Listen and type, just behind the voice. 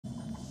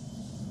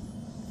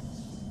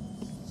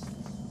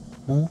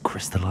More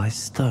crystallized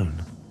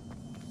stone.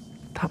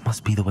 That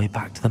must be the way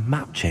back to the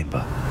map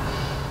chamber.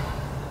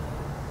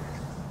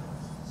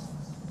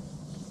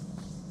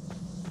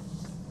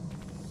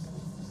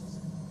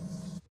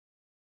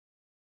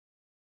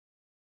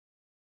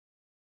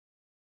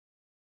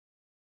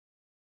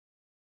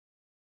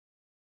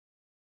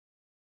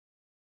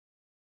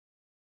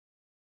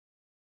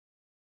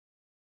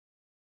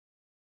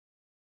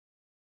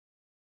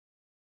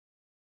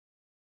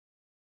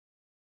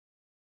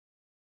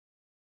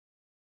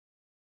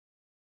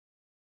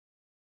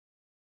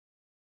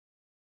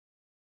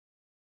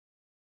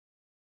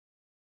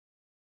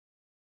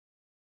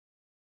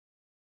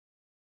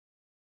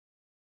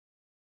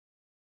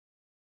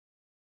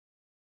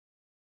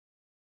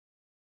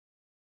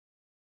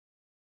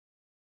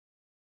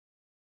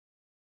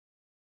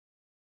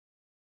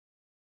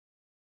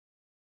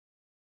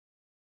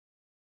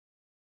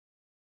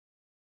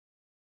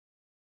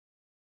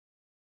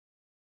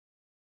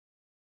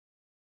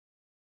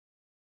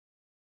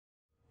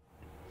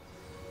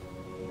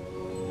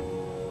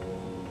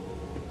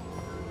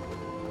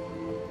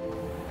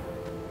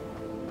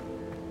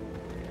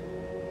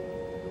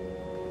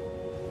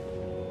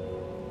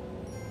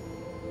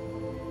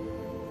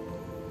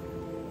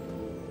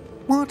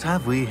 What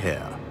have we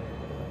here?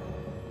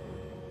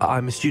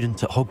 I'm a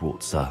student at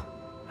Hogwarts, sir.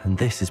 And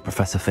this is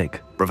Professor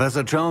Fig.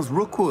 Professor Charles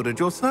Rookwood at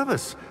your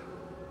service.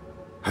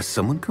 Has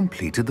someone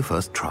completed the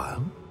first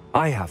trial?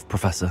 I have,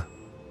 Professor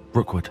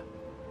Rookwood.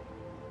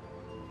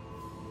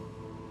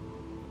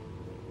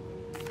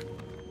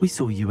 We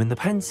saw you in the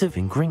Pensieve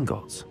in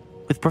Gringotts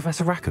with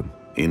Professor Rackham.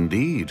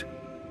 Indeed.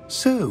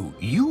 So,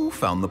 you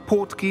found the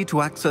portkey to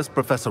access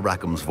Professor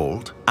Rackham's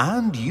vault,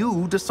 and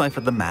you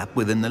deciphered the map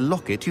within the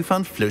locket you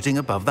found floating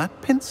above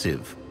that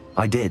Pensieve.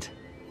 I did.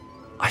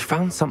 I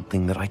found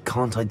something that I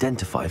can't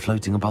identify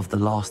floating above the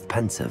last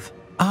Pensieve.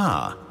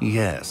 Ah,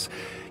 yes.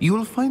 You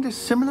will find a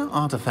similar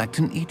artifact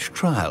in each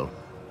trial.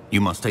 You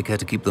must take care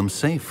to keep them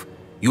safe.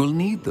 You will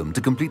need them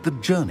to complete the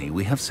journey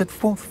we have set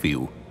forth for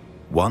you.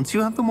 Once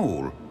you have them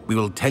all, we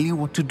will tell you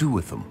what to do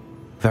with them.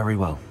 Very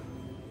well.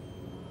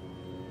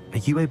 Are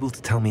you able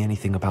to tell me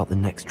anything about the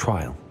next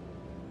trial?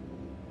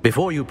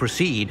 Before you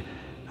proceed,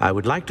 I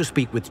would like to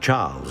speak with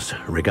Charles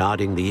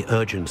regarding the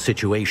urgent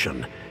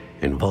situation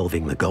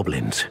involving the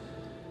goblins.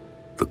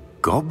 The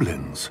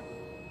goblins?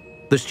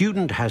 The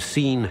student has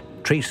seen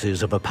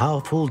traces of a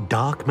powerful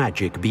dark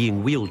magic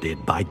being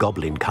wielded by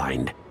goblin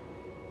kind.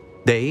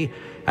 They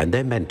and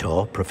their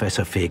mentor,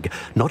 Professor Fig,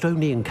 not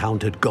only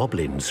encountered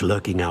goblins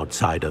lurking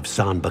outside of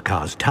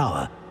Sanbakar's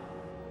tower,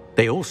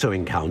 they also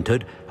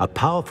encountered a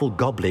powerful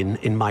goblin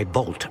in my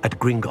vault at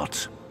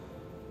Gringotts.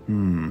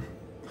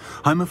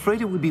 I'm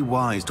afraid it would be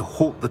wise to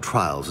halt the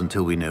trials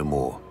until we know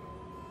more.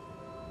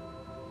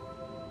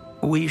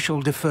 We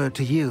shall defer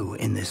to you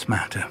in this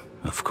matter,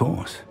 of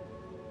course.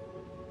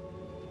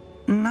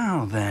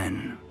 Now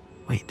then...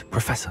 Wait,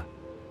 Professor.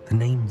 The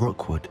name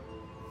Rookwood.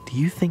 Do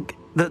you think...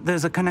 that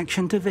there's a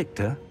connection to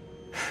Victor?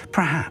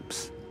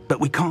 Perhaps,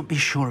 but we can't be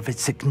sure of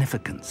its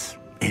significance,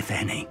 if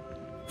any.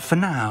 For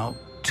now,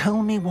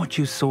 tell me what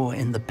you saw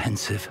in the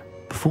Pensieve.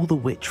 Before the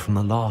witch from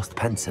the last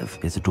Pensieve,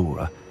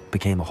 Isadora,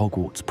 became a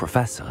Hogwarts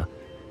professor,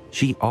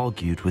 she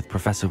argued with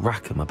Professor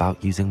Rackham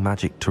about using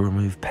magic to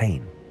remove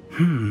pain.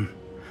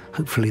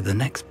 Hopefully the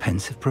next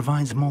Pensieve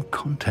provides more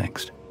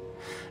context.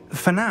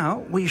 For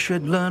now, we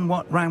should learn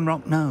what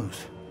Ranrock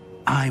knows.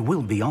 I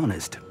will be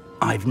honest,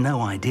 I've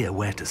no idea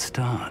where to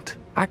start.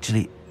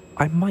 Actually,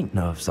 I might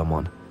know of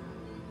someone.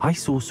 I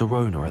saw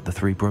Serona at the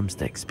Three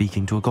Broomsticks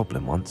speaking to a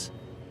goblin once.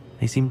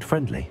 They seemed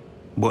friendly.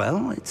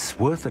 Well, it's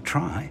worth a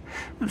try.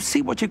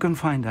 See what you can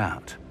find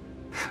out.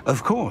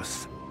 Of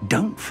course,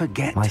 don't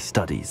forget... My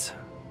studies.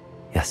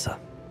 Yes, sir.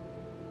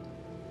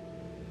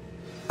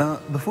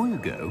 Before you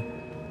go...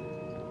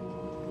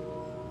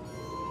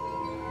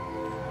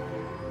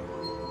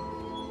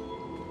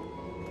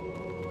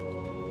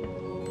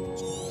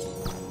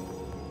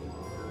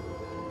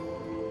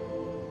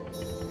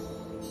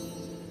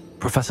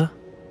 Professor?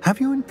 Have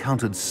you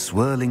encountered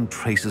swirling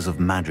traces of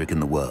magic in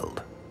the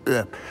world?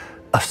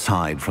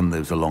 Aside from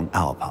those along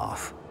our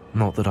path?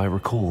 Not that I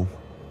recall.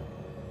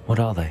 What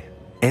are they?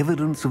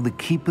 Evidence of the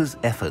Keeper's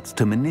efforts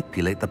to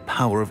manipulate the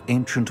power of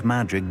ancient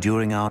magic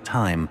during our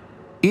time.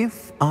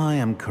 If I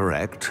am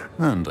correct,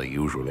 and I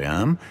usually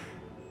am,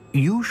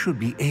 you should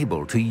be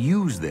able to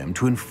use them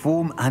to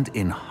inform and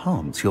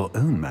enhance your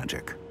own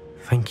magic.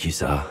 Thank you,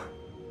 sir.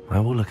 I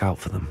will look out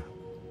for them.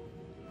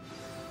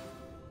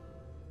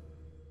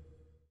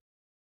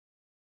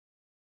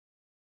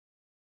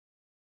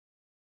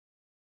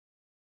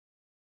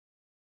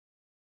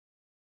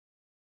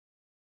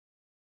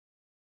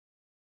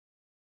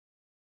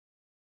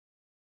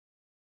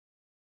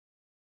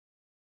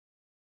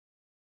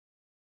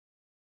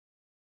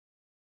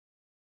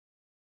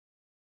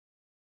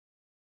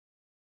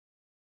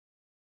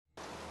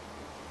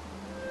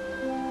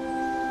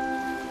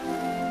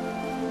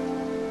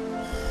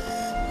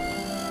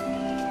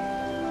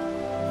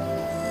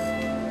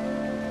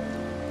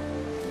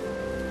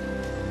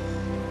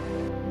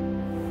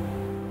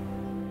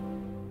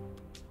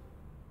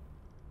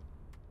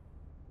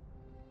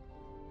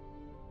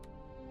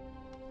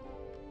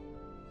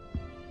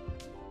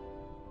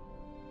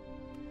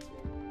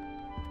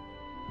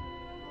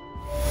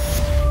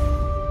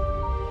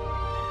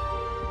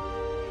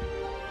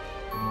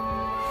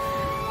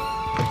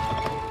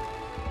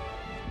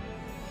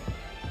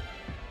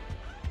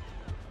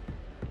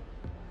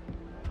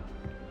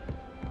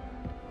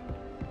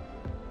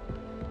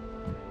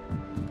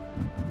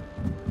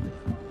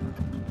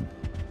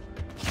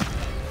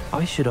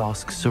 I should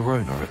ask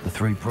Sirona at the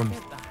Three Broom.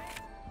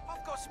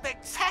 I've got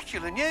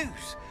spectacular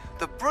news.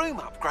 The broom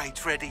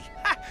upgrade's ready.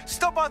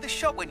 Stop by the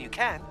shop when you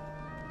can.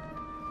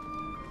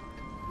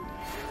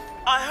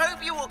 I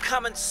hope you will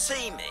come and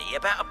see me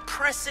about a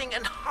pressing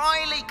and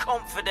highly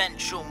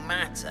confidential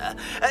matter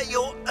at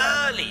your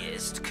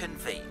earliest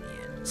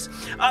convenience.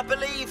 I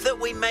believe that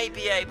we may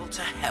be able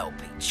to help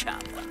each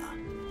other.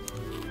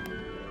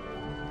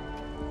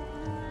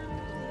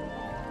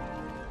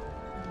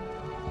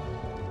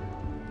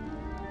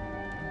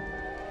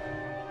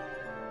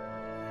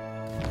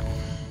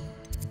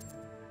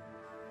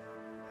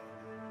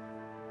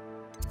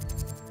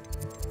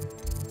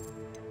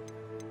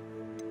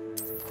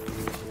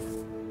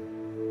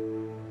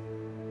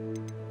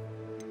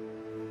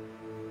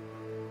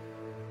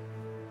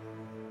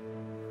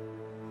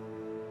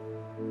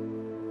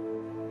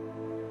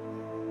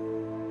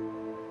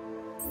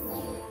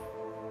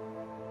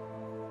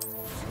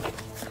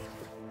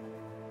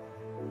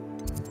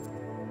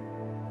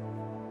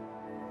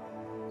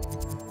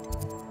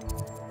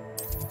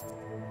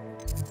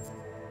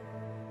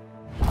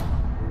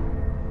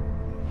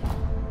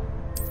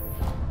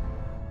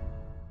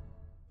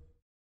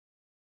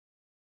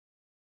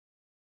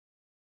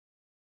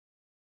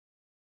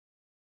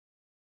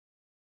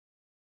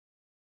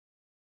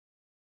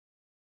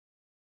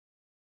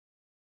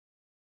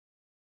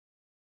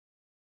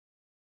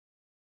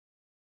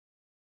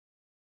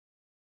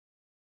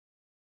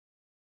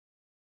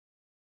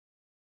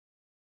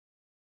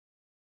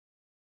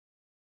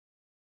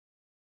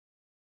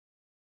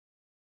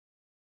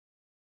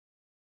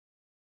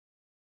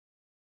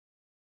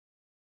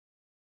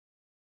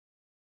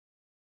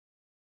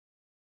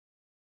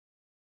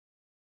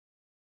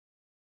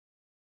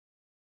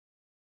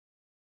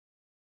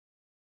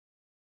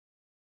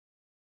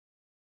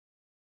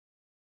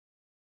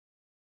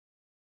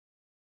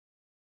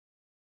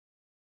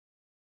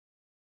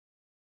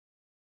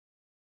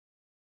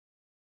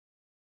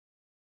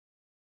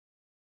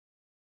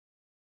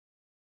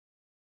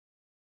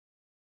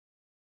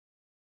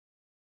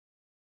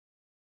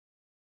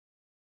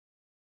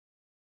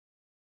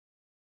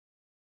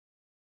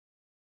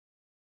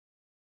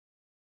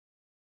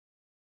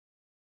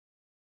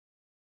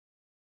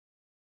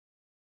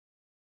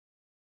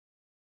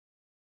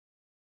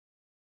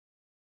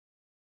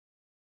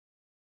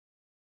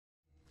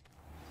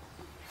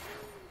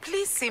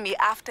 Please see me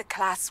after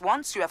class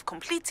once you have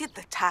completed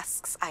the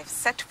tasks I've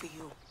set for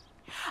you.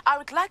 I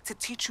would like to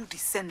teach you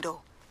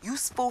Descendo,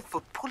 useful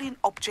for pulling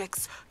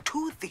objects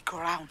to the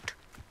ground.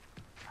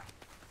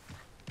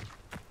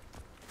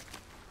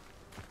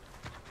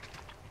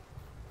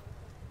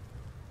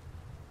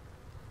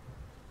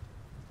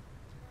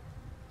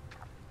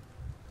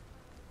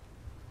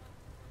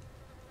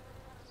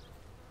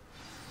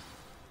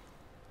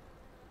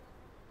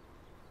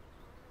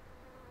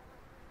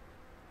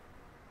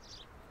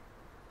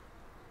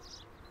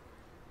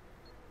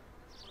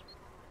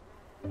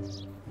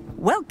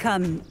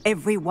 Welcome,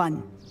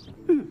 everyone.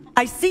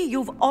 I see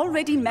you've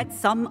already met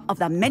some of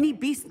the many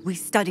beasts we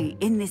study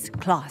in this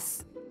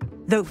class.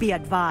 Though be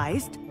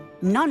advised,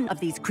 none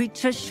of these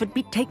creatures should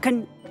be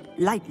taken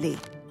lightly.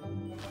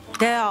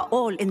 They are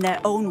all in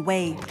their own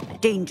way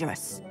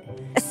dangerous,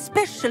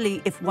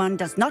 especially if one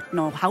does not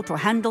know how to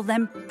handle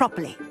them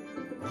properly.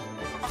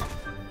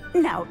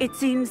 Now, it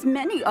seems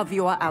many of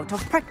you are out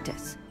of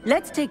practice.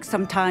 Let's take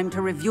some time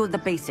to review the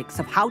basics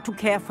of how to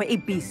care for a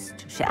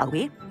beast, shall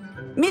we?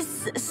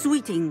 Miss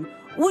Sweeting,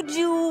 would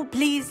you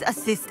please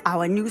assist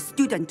our new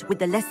student with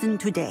the lesson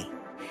today?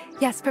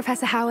 Yes,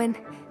 Professor Howen.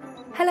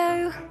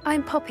 Hello,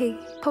 I'm Poppy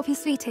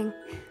Sweeting.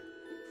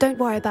 Don't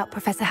worry about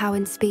Professor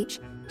Howen's speech.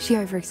 She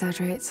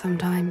over-exaggerates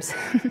sometimes.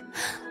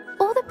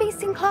 All the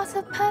beasts in class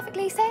are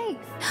perfectly safe.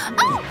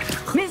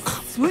 Oh! Miss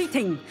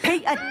Sweeting,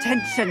 pay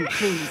attention,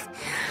 please.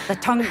 The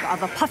tongue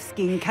of a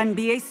puffskein can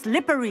be a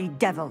slippery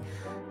devil.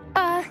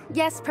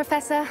 Yes,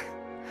 Professor.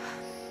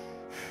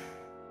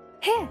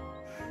 Here.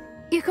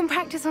 You can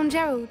practice on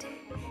Gerald.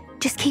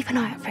 Just keep an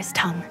eye out for his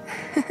tongue.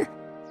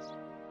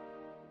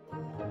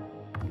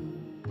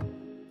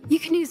 You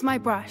can use my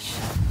brush.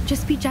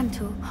 Just be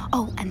gentle.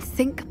 Oh, and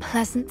think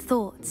pleasant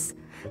thoughts.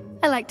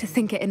 I like to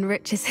think it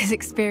enriches his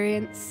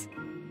experience.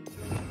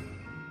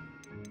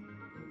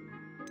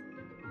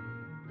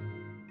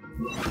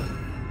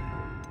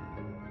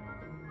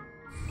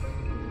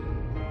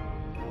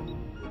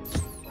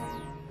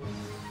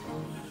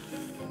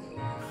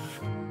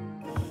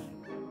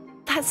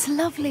 That's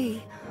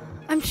lovely.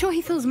 I'm sure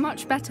he feels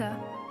much better.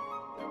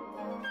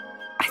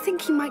 I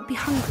think he might be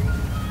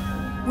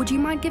hungry. Would you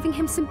mind giving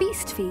him some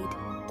beast feed?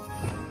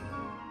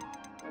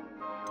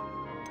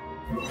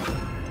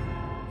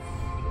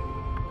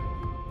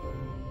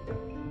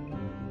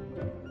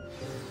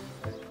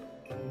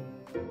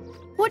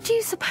 What do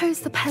you suppose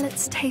the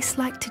pellets taste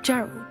like to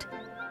Gerald?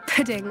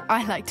 Pudding,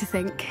 I like to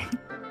think.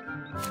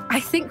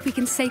 I think we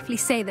can safely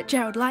say that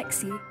Gerald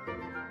likes you.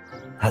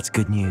 That's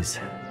good news.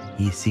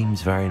 He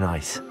seems very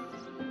nice.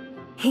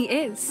 He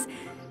is.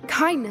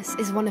 Kindness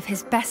is one of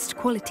his best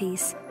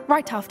qualities,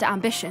 right after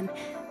ambition.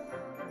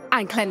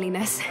 And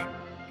cleanliness.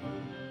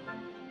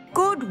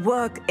 Good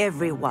work,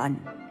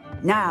 everyone.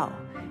 Now,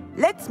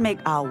 let's make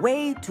our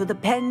way to the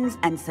pens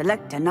and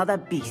select another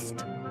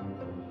beast.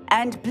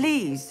 And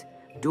please,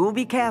 do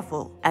be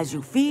careful as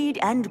you feed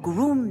and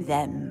groom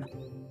them.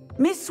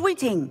 Miss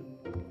Sweeting,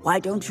 why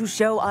don't you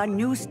show our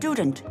new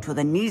student to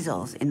the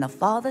Neasels in the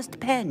farthest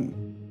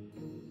pen?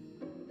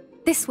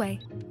 This way.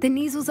 The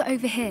Neasels are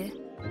over here.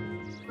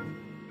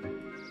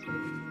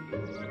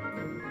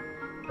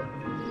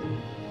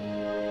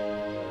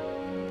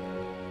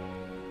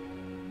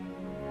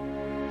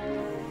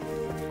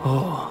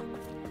 Oh,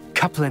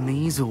 couple of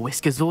Neasel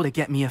whiskers ought to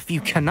get me a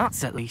few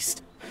canuts at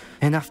least.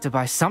 Enough to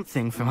buy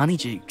something from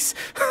Honeydukes.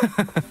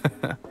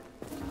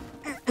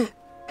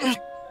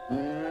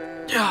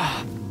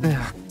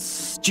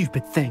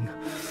 Stupid thing.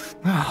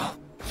 Oh.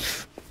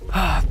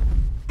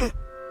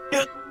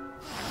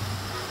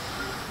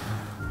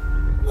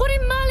 What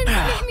in Merlin's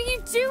name are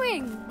you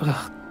doing?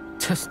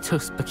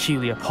 Tuss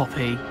peculiar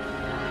Poppy.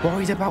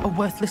 Worried about a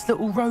worthless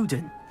little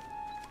rodent.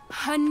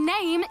 Her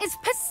name is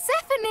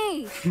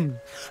Persephone!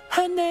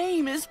 Her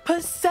name is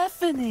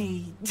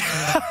Persephone!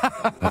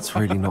 That's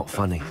really not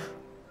funny.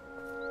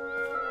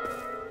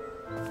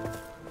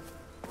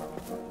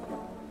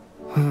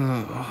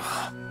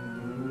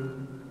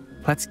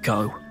 Let's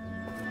go.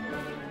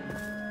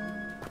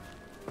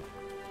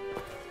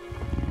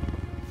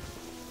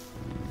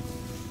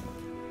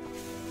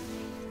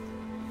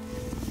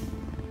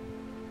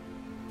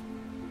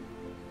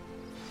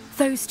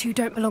 Those two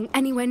don't belong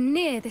anywhere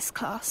near this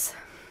class.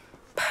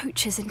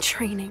 Poachers in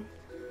training.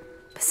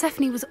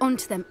 Persephone was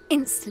onto them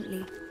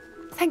instantly.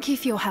 Thank you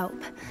for your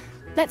help.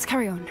 Let's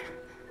carry on.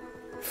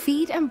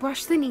 Feed and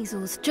brush the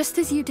Neasels just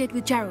as you did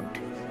with Gerald.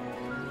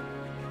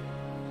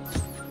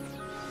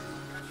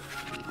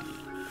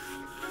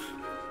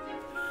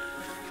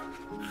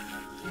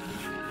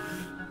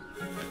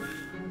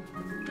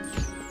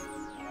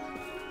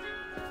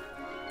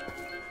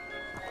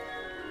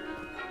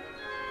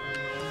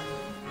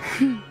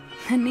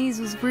 The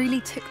Neasels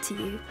really took to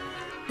you.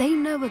 They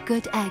know a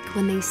good egg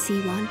when they see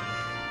one.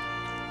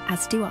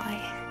 As do I.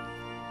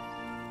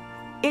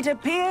 It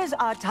appears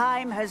our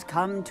time has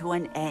come to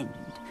an end.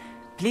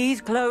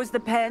 Please close the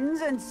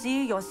pens and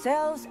see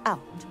yourselves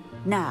out.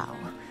 Now,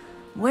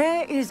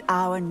 where is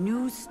our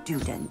new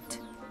student?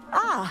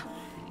 Ah,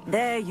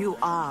 there you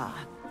are.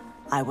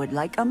 I would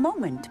like a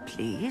moment,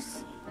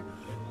 please.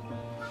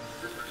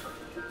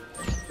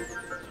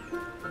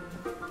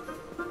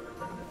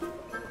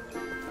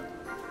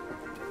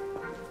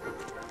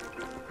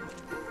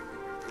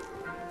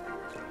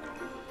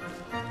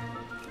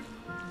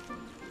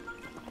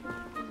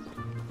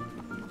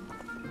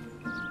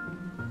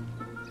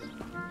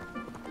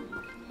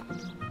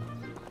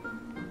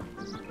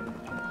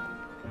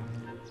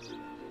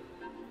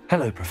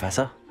 Hello,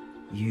 Professor.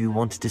 You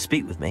wanted to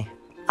speak with me?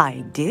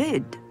 I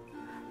did.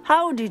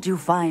 How did you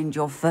find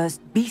your first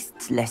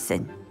beasts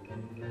lesson?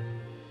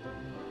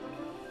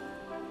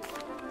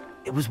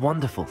 It was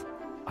wonderful.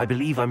 I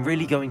believe I'm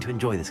really going to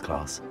enjoy this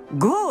class.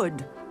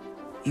 Good.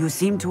 You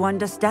seem to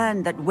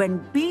understand that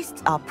when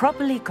beasts are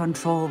properly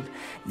controlled,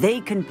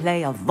 they can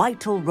play a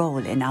vital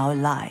role in our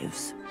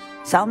lives.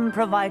 Some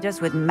provide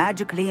us with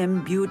magically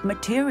imbued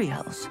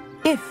materials,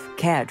 if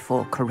cared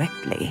for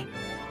correctly,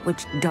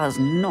 which does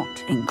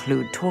not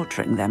include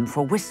torturing them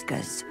for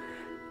whiskers.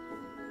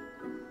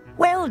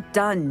 Well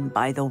done,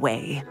 by the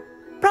way.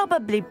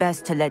 Probably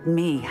best to let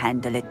me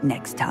handle it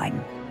next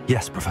time.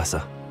 Yes,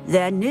 Professor.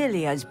 They're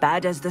nearly as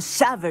bad as the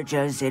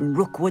Savagers in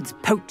Rookwood's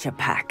poacher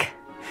pack.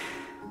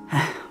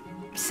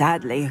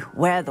 Sadly,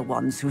 we're the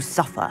ones who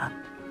suffer,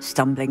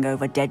 stumbling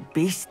over dead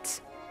beasts.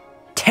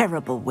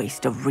 Terrible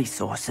waste of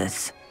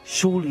resources.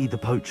 Surely the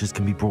poachers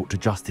can be brought to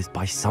justice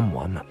by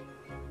someone.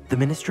 The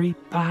Ministry,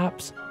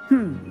 perhaps?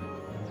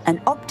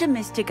 An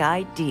optimistic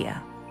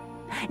idea.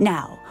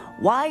 Now,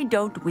 why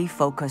don't we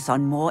focus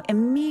on more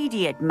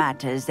immediate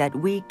matters that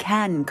we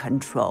can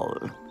control?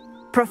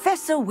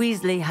 Professor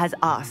Weasley has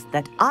asked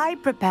that I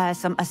prepare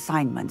some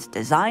assignments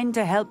designed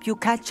to help you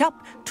catch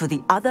up to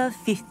the other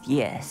 5th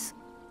years.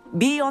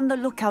 Be on the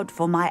lookout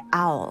for my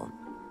owl.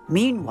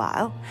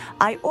 Meanwhile,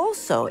 I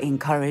also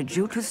encourage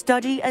you to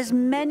study as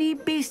many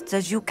beasts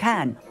as you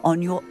can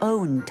on your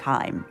own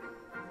time.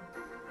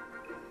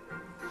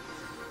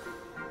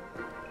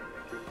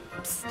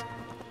 Psst,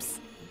 psst.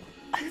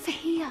 Over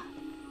here.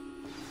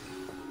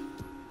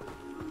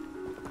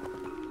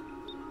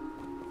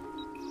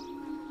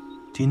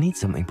 Do you need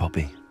something,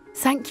 Poppy?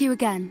 Thank you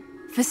again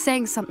for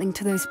saying something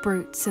to those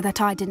brutes so that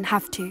I didn't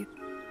have to.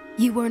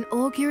 You were an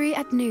augury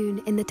at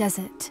noon in the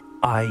desert.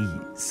 I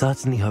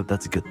certainly hope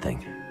that's a good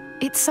thing.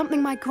 It's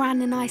something my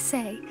gran and I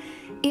say.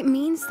 It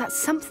means that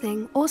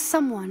something or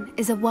someone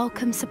is a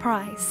welcome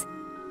surprise.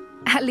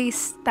 At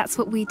least, that's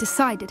what we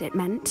decided it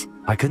meant.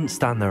 I couldn't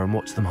stand there and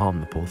watch them harm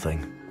the poor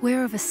thing.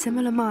 We're of a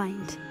similar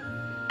mind.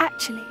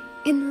 Actually,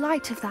 in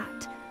light of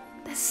that,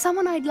 there's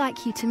someone I'd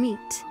like you to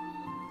meet.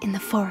 In the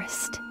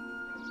forest.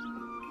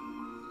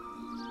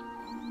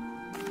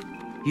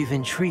 You've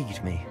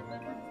intrigued me.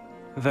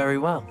 Very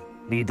well.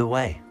 Lead the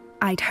way.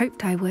 I'd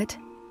hoped I would.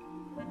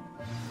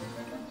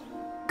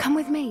 come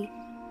with me.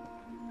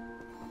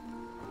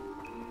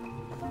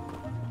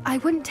 I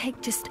wouldn't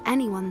take just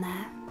anyone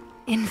there.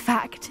 In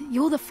fact,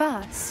 you're the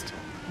first.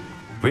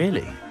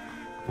 Really?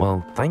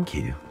 Well, thank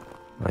you,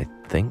 I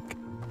think.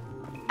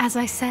 As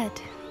I said,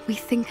 we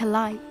think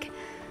alike.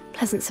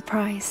 Pleasant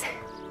surprise.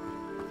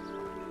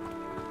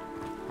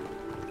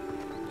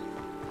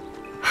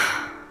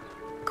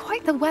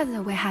 Quite the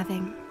weather we're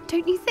having,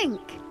 don't you think?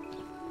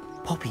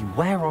 Poppy,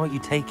 where are you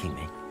taking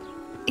me?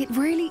 It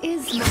really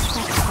is much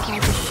better if I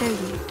just show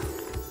you.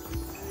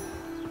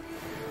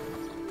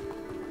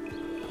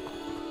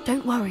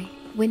 Don't worry,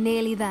 we're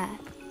nearly there.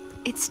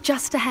 It's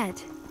just ahead.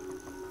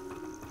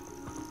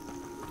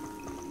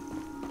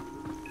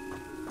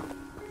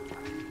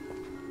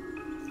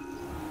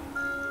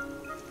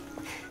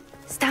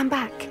 Stand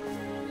back.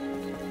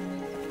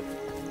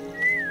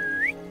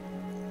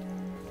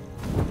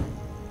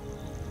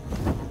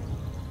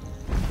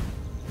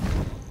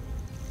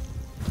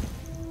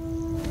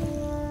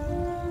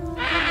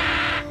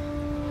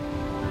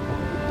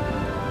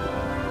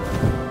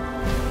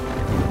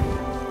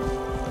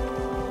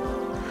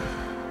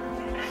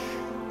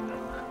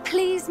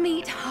 Please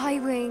meet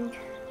Highwing.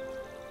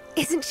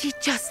 Isn't she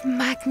just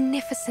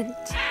magnificent?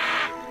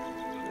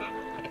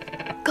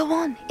 Go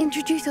on,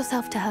 introduce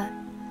yourself to her.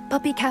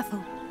 But be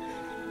careful.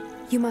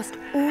 You must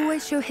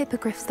always show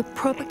hippogriffs the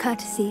proper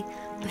courtesy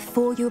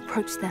before you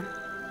approach them.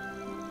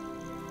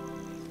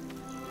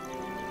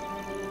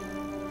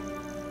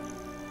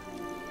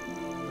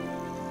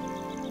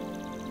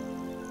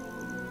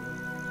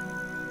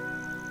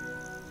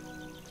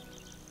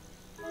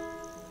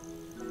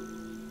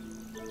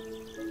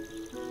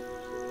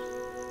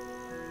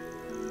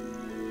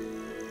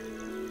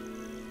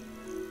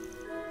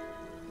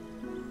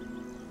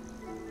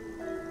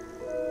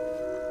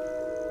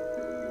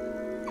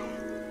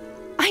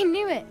 I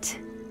knew it!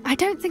 I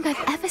don't think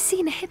I've ever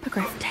seen a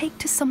hippogriff take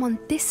to someone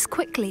this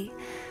quickly.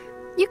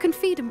 You can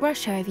feed and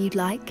brush her if you'd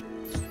like.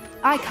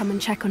 I come and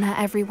check on her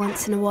every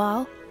once in a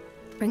while.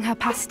 Bring her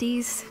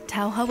pasties,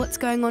 tell her what's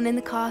going on in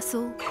the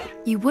castle.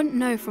 You wouldn't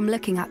know from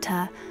looking at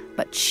her,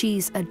 but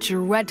she's a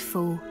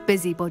dreadful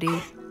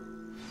busybody.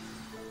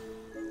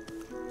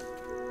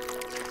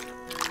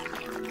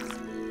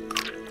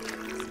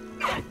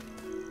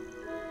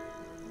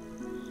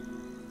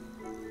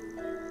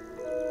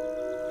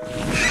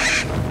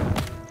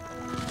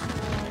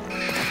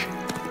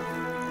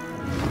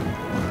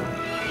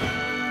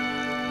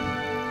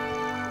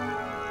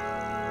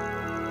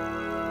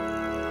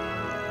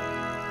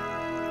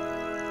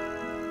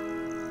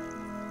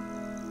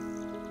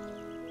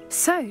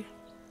 So,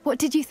 what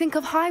did you think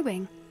of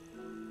Highwing?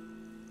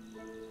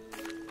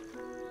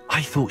 I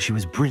thought she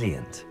was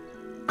brilliant.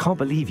 Can't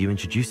believe you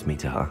introduced me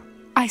to her.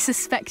 I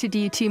suspected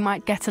you two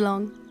might get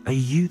along. Are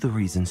you the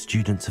reason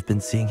students have been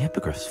seeing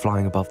hippogriffs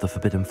flying above the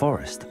Forbidden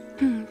Forest?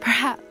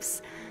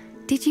 Perhaps.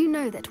 Did you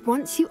know that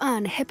once you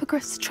earn a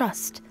hippogriff's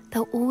trust,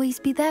 they'll always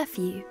be there for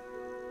you?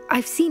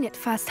 I've seen it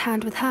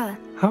firsthand with her.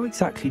 How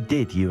exactly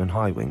did you and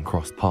Highwing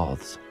cross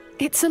paths?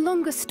 It's a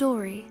longer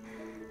story,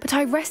 but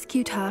I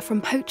rescued her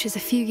from poachers a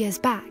few years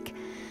back.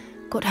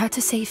 Got her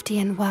to safety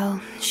and,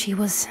 well, she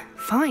was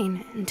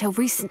fine until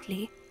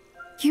recently.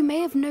 You may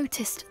have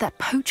noticed that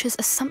poachers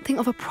are something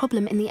of a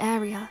problem in the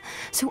area,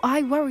 so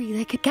I worry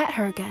they could get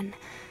her again.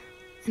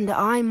 And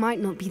I might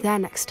not be there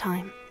next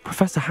time.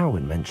 Professor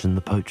Howin mentioned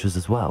the poachers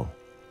as well.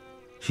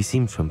 She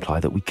seemed to imply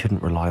that we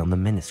couldn't rely on the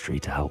Ministry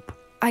to help.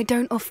 I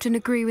don't often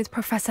agree with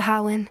Professor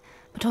Howin,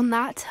 but on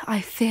that, I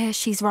fear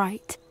she's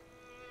right.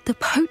 The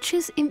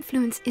poachers'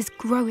 influence is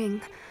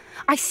growing.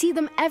 I see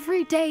them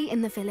every day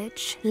in the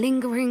village,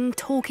 lingering,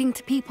 talking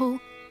to people.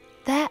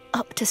 They're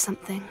up to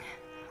something.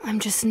 I'm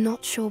just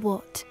not sure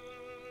what.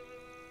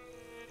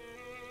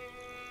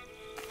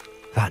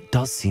 That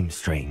does seem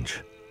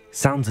strange.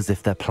 Sounds as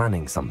if they're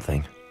planning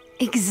something.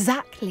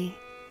 Exactly.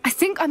 I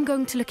think I'm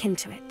going to look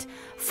into it.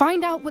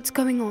 Find out what's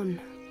going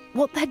on,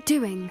 what they're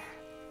doing.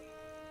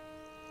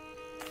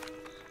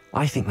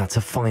 I think that's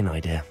a fine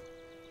idea.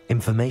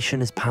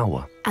 Information is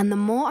power. And the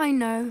more I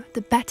know,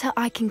 the better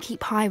I can keep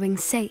Highwing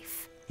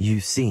safe.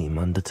 You seem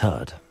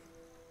undeterred.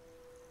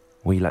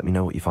 Will you let me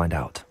know what you find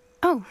out?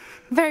 Oh,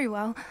 very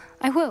well.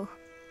 I will.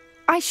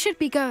 I should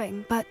be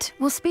going, but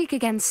we'll speak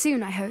again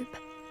soon, I hope.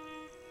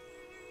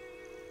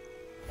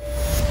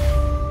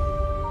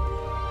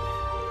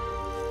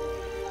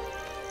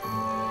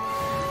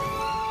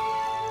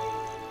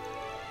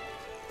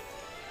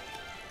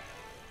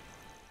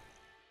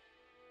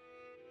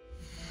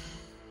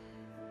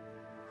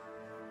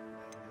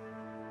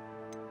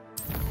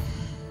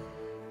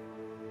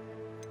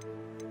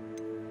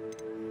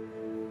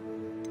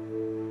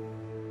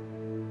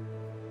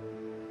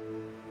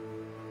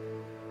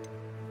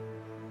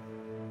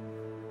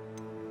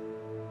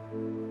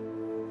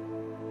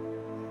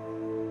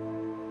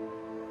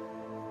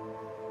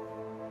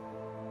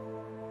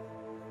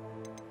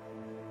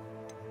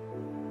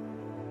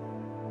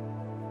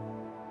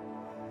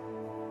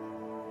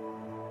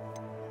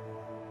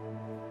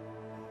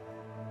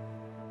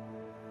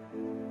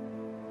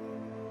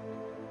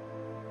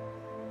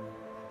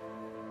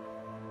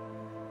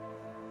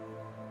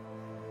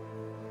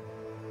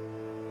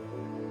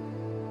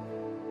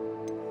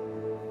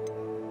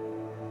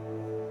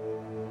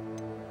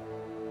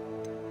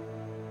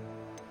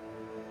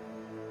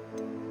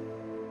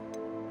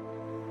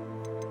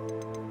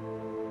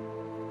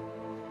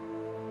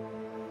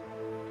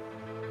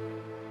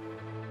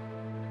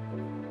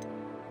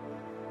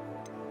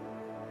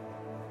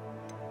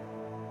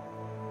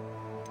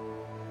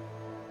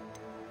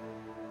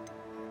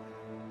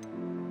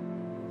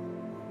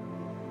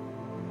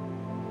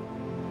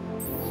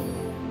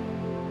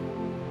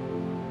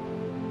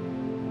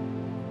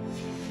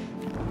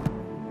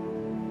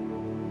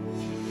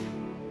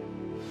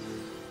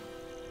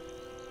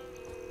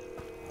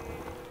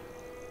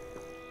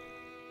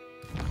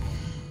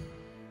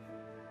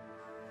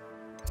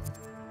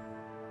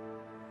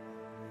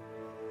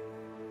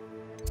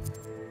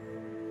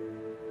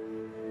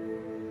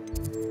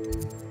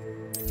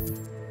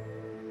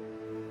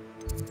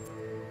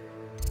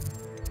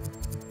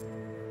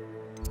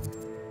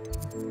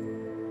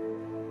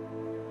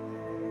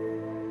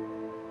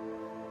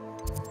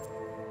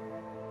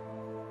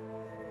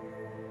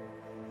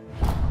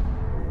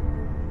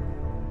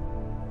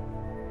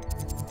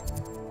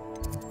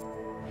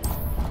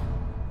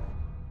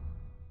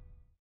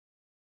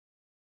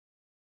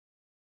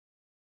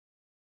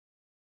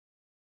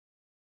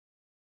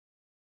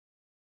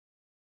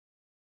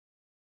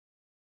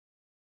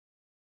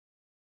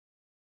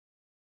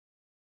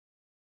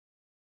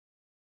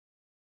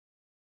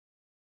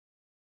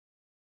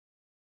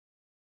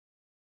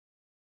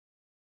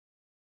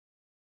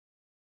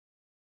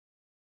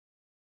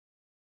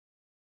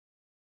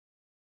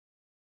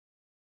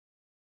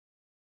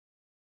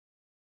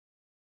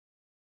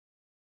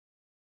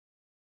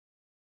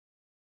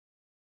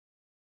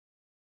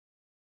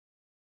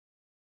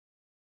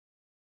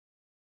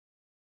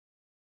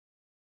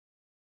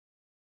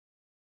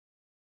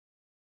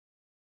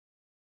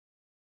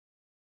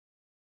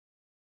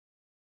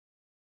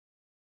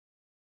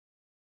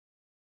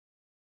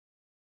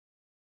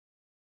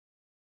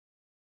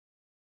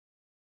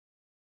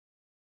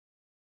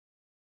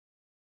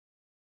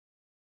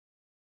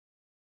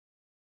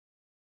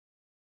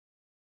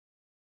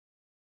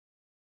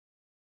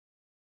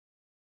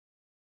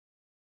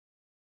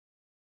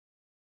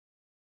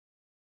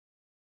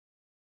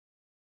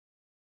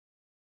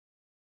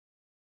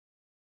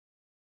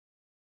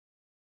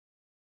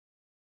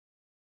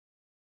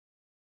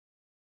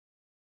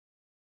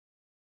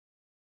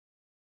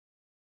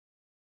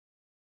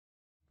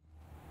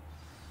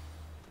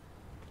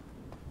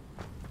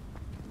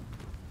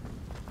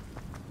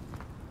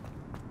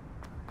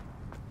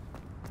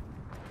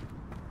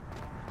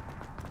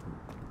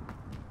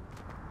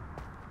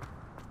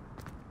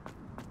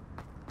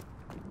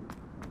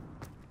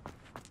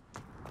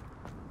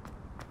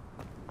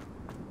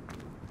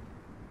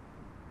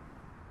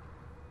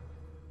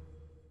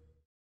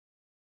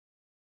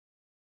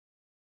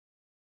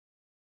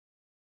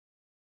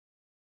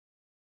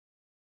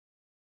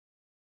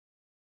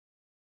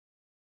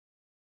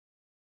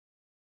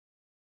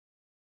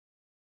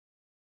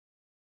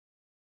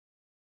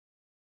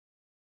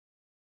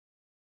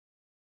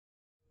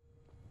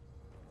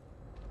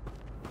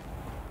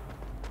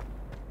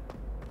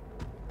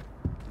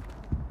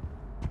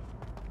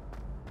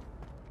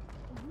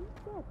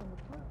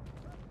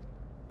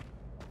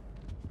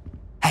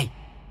 Hey,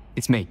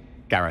 it's me,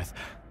 Gareth.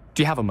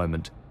 Do you have a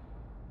moment?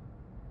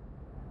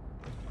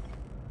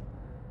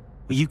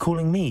 Were you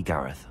calling me,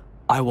 Gareth?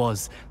 I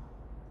was.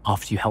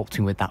 After you helped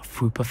me with that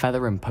fupa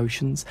feather and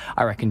potions,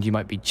 I reckoned you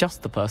might be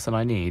just the person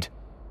I need.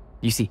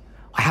 You see,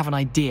 I have an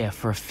idea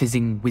for a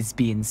fizzing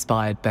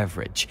Whizbee-inspired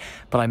beverage,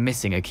 but I'm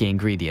missing a key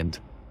ingredient.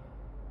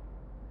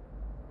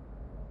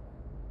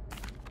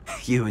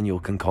 You and your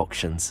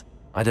concoctions.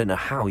 I don't know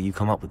how you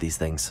come up with these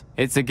things.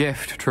 It's a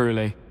gift,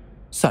 truly.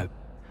 So,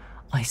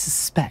 I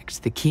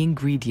suspect the key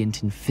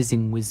ingredient in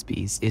fizzing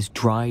Whizbees is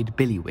dried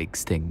billywig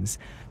stings.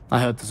 I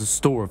heard there's a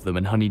store of them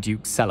in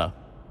Honeyduke's cellar.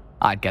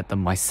 I'd get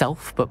them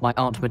myself, but my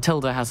Aunt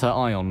Matilda has her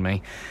eye on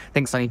me.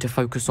 Thinks I need to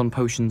focus on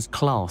potions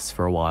class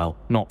for a while,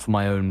 not for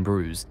my own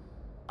brews.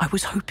 I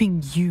was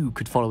hoping you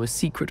could follow a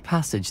secret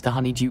passage to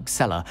Honeyduke's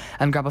cellar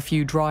and grab a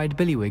few dried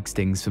billywig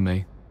stings for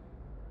me.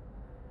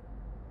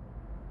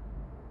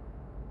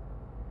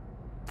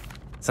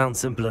 Sounds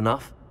simple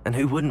enough. And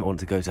who wouldn't want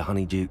to go to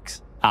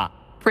Honeyduke's? Ah,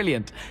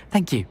 brilliant.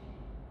 Thank you.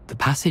 The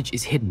passage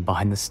is hidden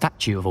behind the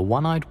statue of a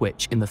one-eyed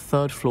witch in the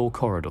third-floor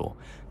corridor.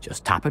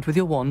 Just tap it with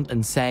your wand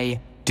and say,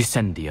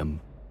 Descendium.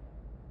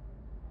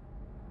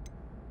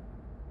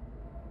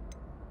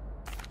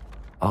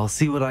 I'll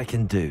see what I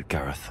can do,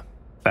 Gareth.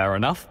 Fair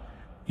enough.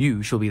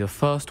 You shall be the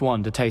first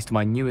one to taste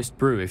my newest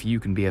brew if you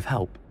can be of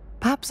help.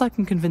 Perhaps I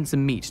can convince a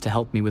meat to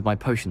help me with my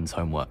potions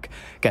homework.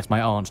 Get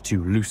my aunt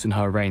to loosen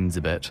her reins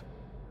a bit.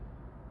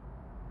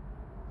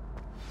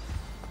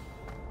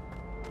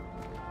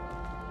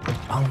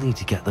 I'll need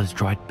to get those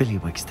dried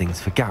billywig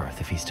things for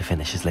Gareth if he's to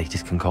finish his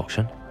latest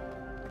concoction.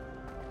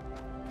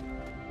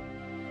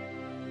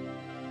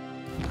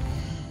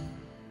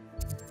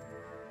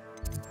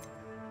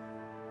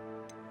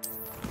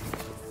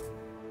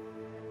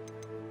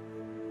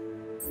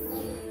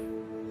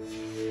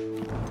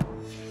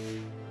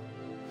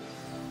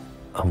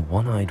 A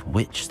one-eyed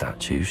witch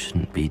statue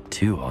shouldn't be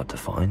too hard to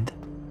find.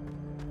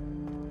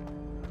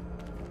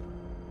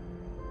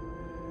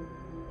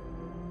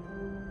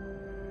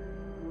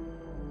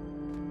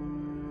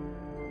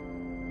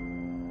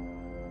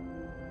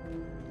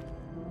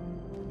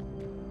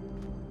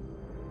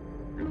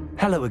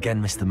 Hello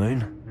again, Mr.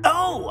 Moon.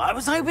 Oh, I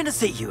was hoping to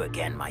see you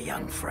again, my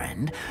young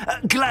friend.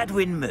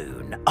 Gladwin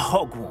Moon,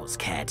 Hogwarts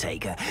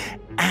caretaker,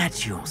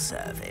 at your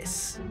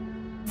service.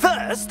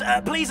 First,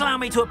 please allow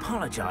me to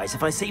apologize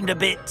if I seemed a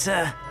bit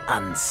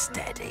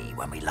unsteady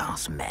when we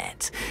last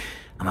met.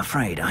 I'm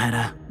afraid I had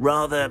a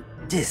rather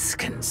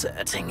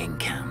disconcerting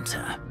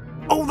encounter.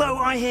 Although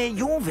I hear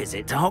your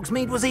visit to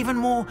Hogsmeade was even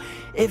more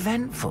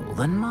eventful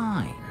than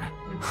mine.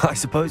 I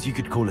suppose you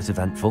could call it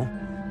eventful.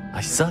 I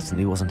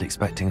certainly wasn't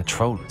expecting a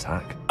troll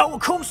attack. Oh,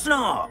 of course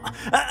not.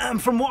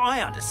 From what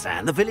I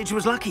understand, the village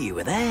was lucky you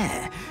were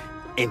there.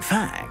 In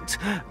fact,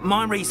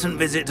 my recent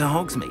visit to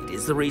Hogsmeade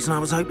is the reason I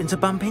was hoping to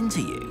bump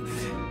into you.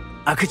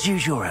 I could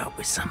use your help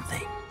with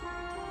something.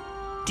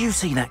 Do you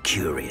see that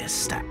curious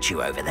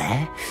statue over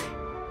there?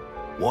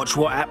 Watch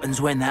what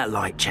happens when that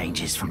light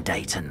changes from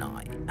day to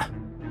night.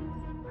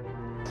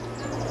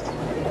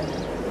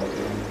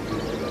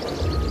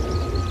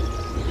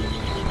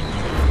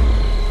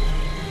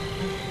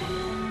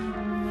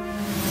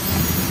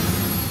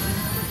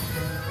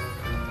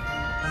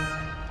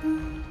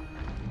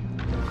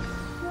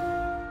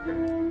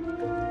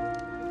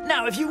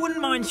 Now, if you wouldn't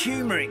mind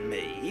humouring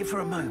me for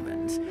a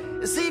moment,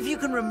 see if you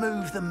can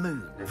remove the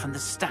moon from the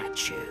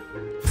statue.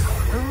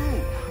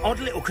 Ooh, odd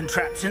little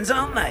contraptions,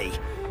 aren't they?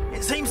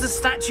 It seems the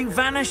statue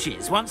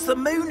vanishes once the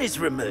moon is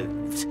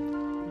removed.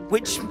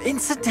 Which,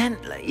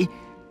 incidentally,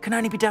 can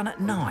only be done at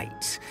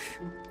night.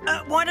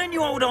 Why don't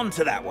you hold on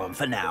to that one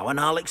for now, and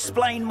I'll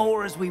explain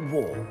more as we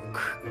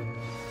walk.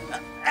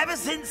 Ever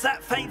since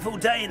that fateful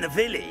day in the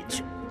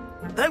village,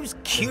 those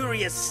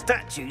curious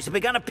statues have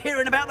begun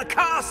appearing about the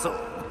castle.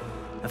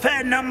 A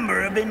fair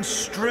number have been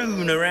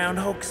strewn around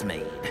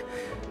Hogsmeade.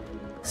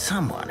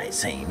 Someone, it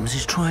seems,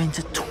 is trying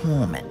to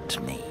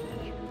torment me.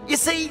 You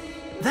see,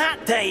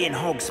 that day in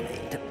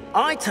Hogsmeade,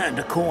 I turned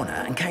a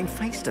corner and came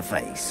face to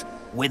face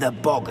with a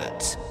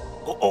boggart,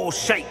 or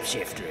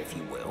shapeshifter, if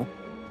you will,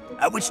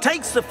 which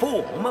takes the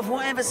form of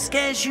whatever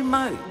scares you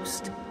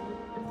most.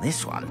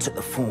 This one took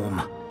the form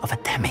of a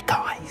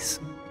Demiguise.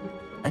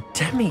 A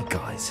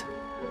Demiguise?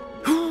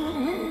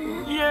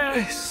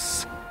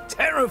 Yes!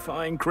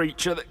 Terrifying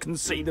creature that can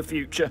see the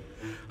future.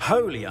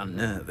 Wholly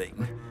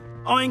unnerving.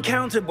 I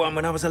encountered one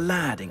when I was a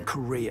lad in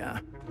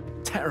Korea.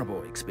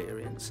 Terrible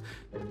experience.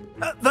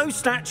 Those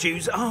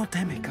statues are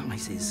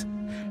Demiguises.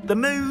 The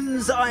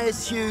moons, I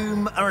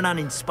assume, are an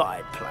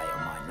uninspired play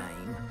on my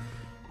name.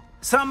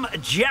 Some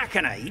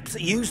jackanapes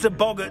used a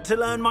boggart to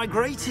learn my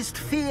greatest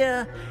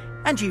fear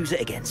and use it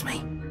against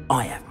me.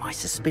 I have my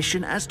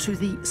suspicion as to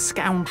the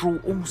scoundrel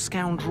or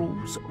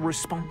scoundrels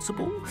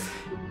responsible.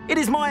 It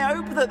is my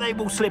hope that they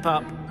will slip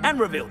up and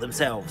reveal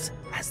themselves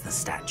as the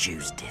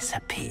statues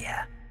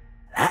disappear.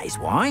 That is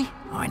why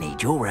I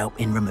need your help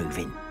in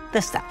removing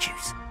the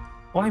statues.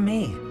 Why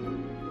me?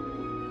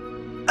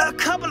 A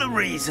couple of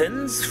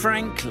reasons,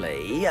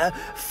 frankly.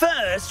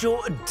 First,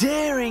 your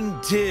daring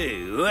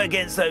do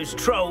against those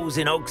trolls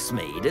in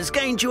Hogsmeade has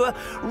gained you a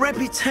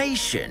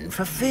reputation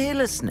for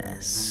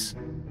fearlessness.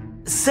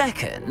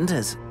 Second,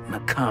 as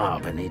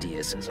macabre and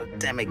hideous as a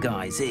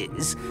Demiguise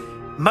is,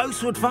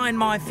 most would find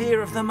my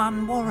fear of them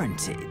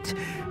unwarranted.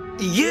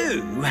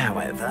 You,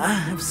 however,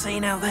 have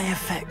seen how they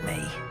affect me.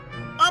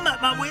 I'm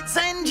at my wit's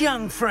end,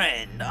 young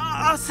friend.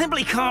 I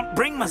simply can't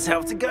bring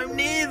myself to go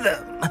near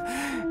them.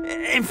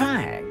 In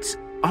fact,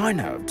 I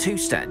know of 2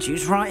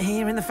 statues right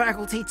here in the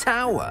faculty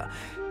tower.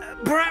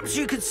 Perhaps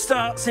you could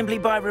start simply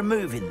by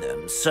removing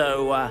them,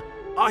 so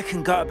I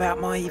can go about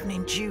my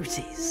evening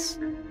duties.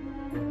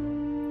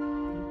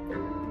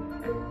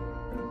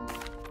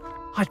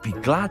 I'd be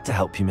glad to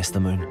help you,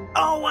 Mr. Moon.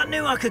 Oh, I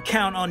knew I could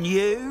count on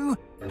you.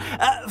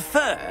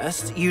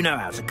 First, you know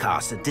how to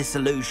cast a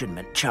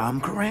disillusionment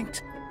charm,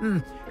 correct?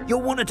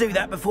 You'll want to do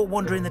that before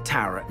wandering the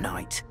tower at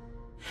night.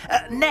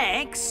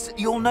 Next,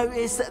 you'll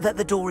notice that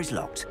the door is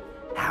locked.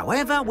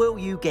 However will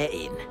you get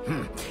in?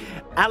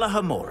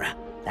 Alahomora,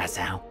 that's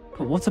how.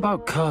 But what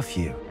about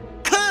curfew?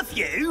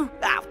 Curfew?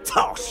 Oh,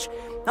 tosh.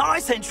 I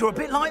sense you're a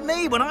bit like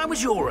me when I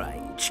was your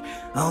age.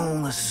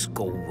 Oh, the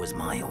school was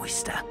my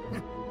oyster.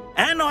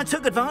 And I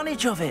took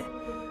advantage of it.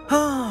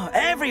 Oh,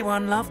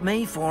 everyone loved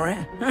me for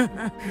it.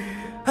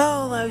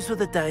 Oh, those were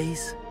the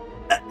days.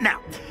 Now,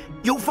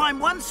 you'll find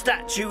one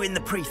statue in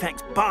the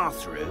prefect's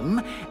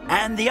bathroom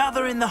and the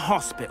other in the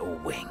hospital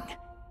wing.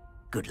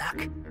 Good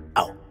luck.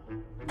 Oh,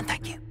 and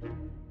thank you.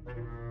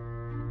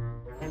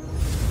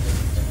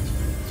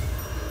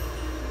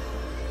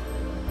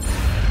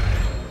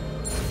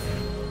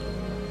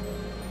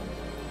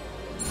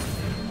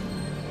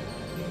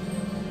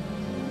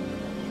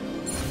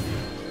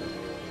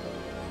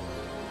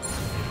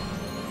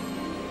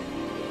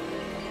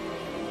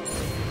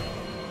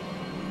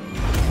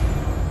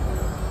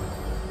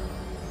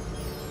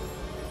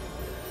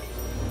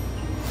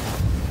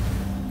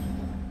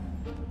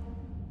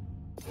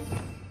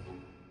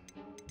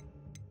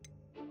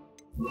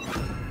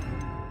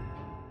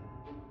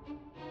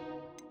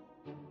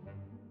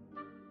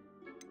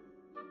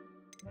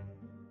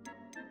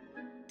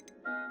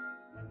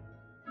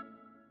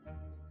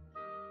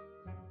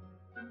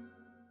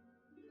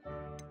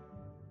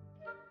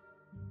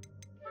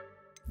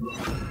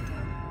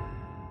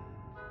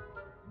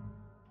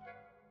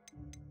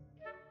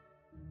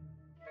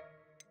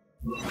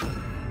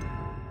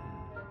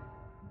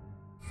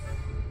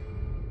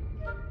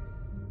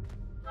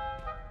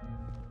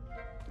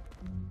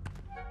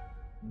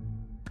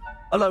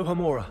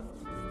 Alahomora.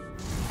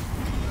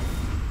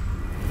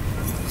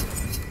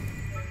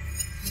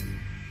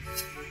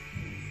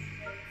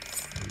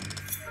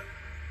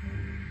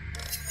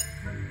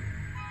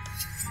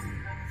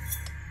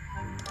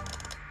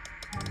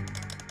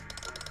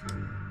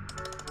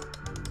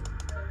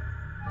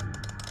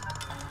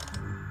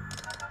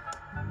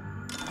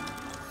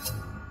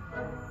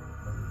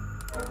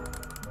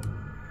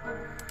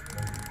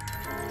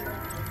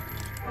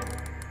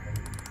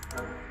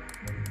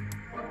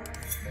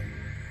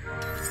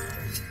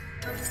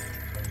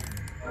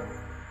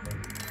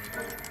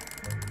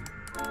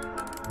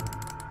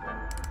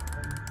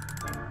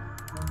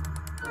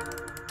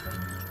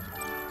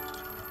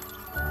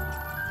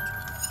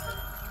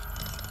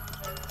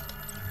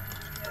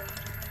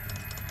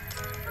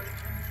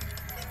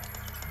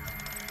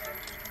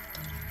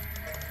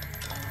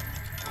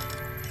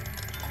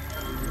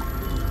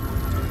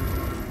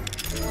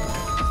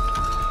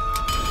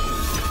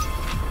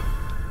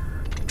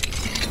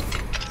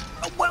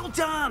 Well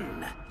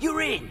done!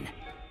 You're in.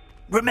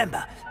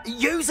 Remember,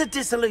 use a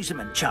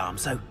disillusionment charm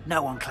so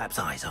no one claps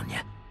eyes on you.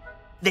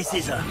 This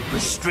is a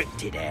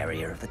restricted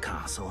area of the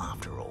castle,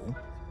 after all.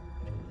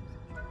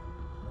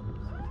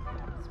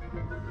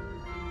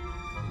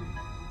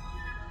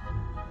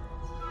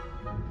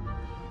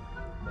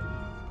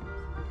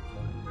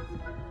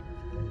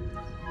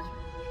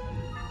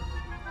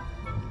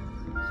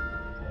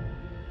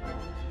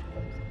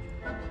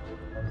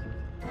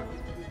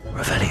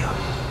 Revelio.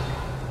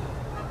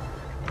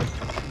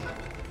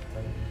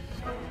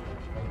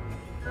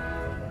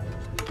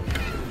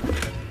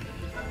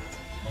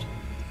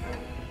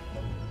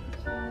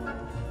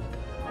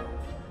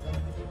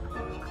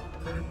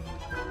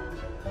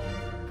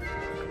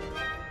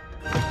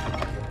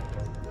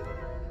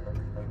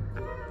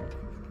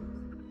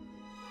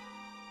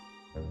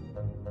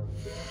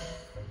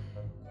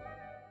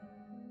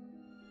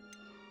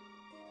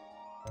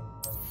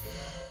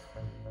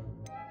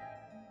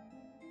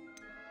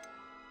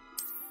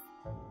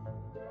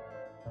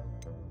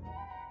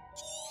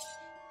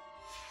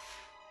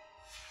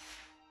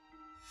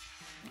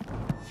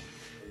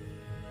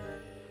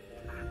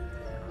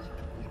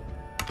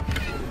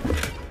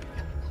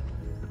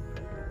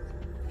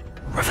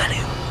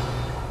 Revelio.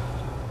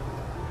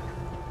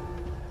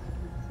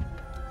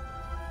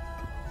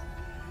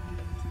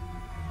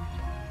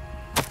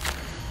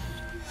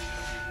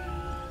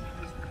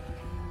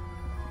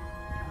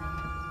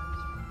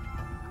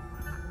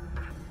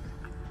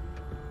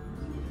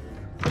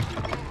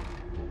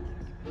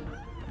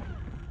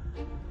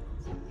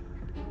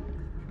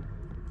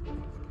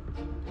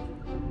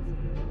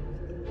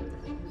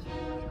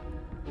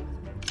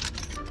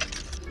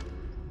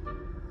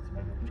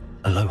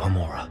 Aloha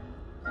Mora.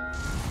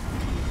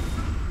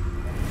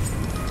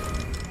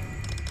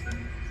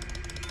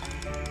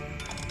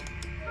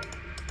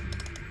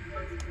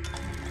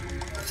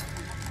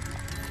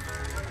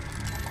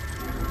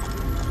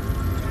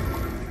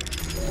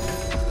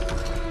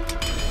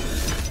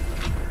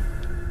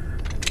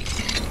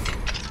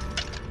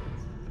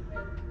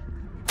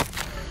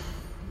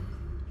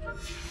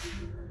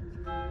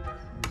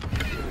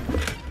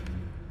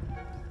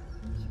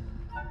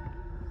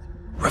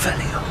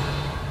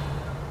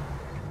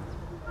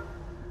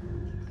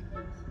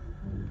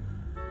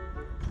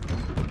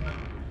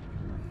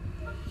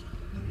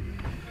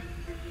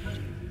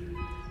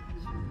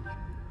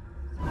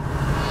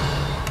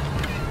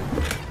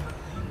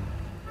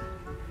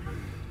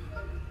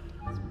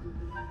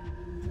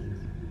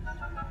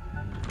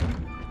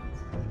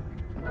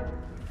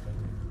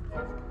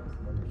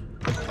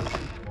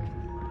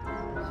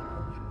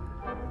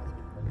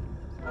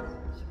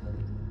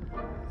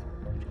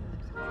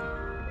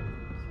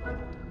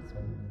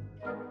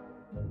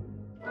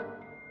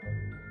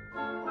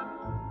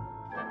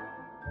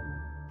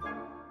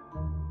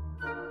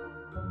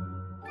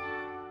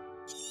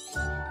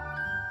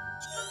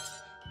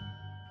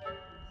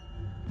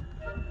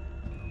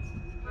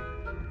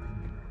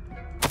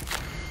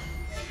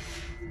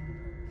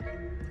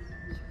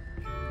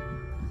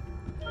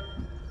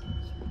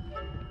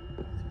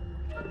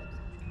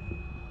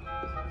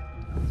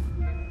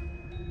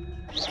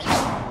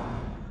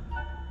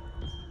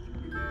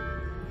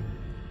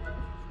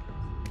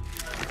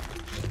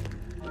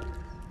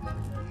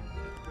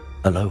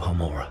 Aloha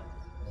Mora.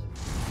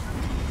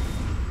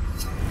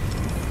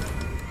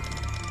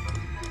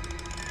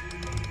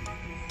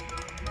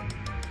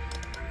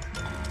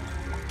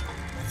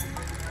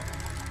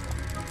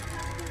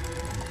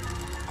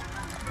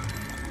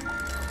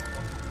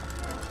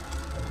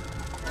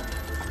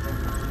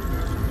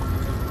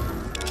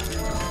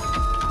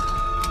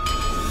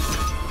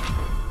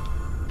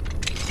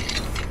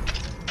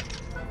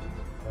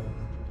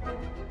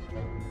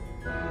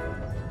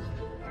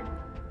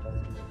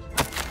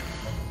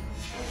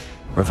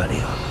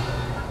 Revelio.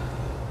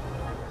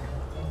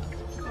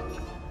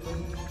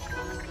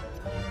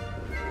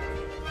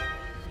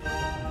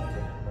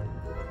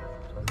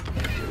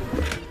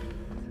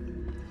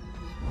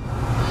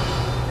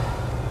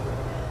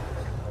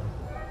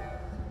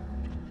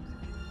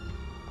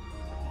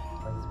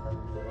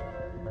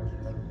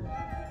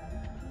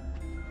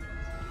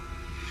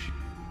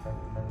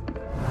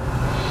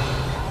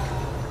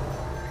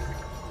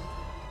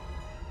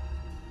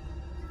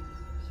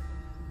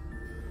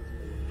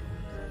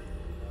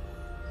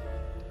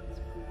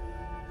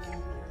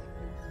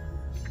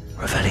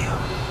 Revelio.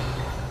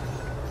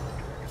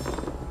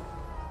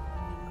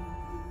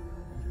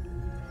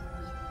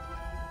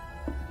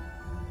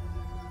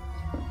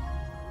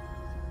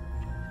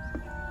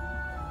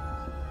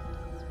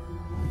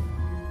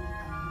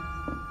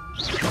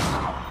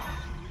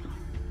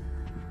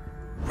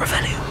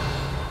 Revelio.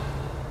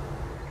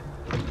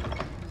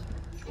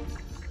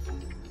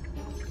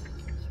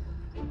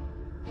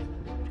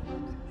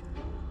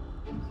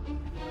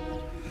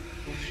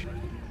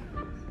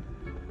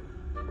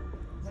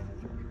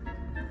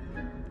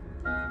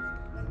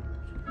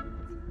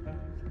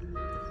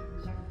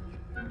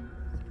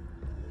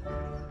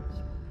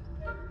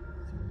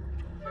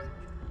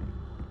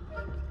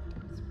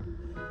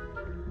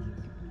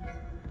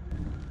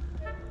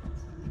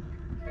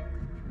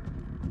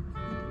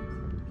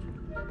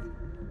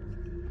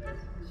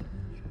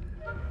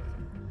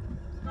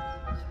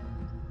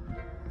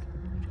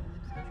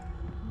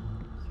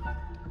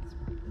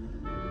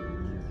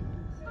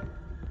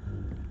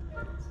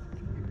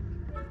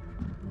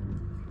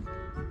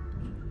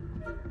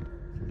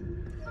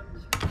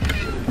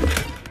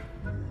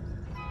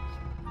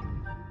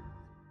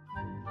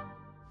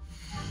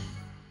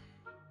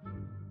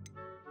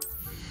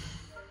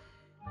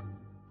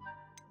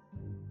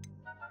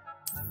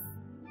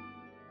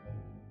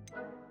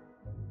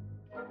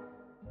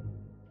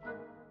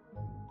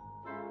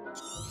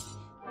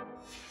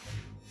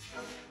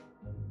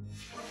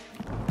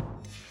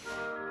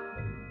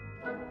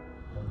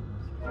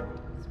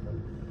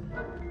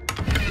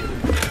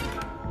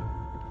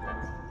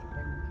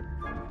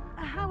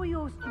 How are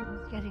your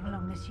students getting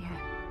along this year?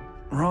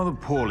 Rather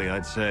poorly,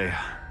 I'd say.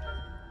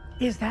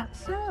 Is that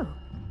so?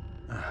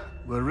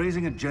 We're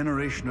raising a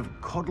generation of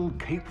coddled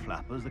cape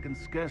flappers that can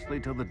scarcely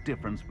tell the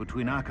difference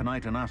between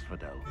aconite and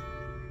asphodel.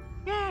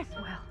 Yes,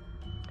 well,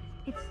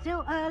 it's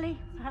still early.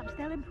 Perhaps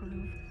they'll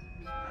improve.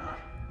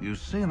 You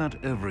say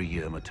that every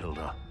year,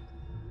 Matilda.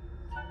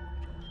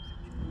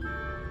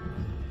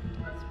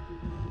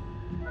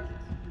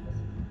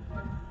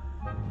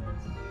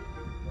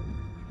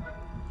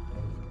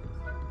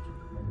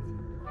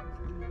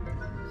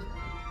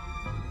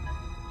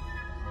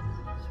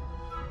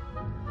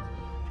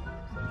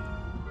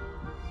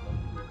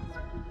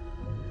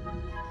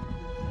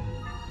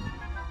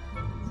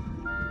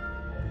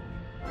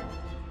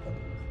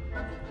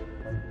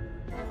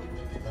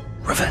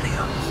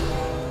 Revelio.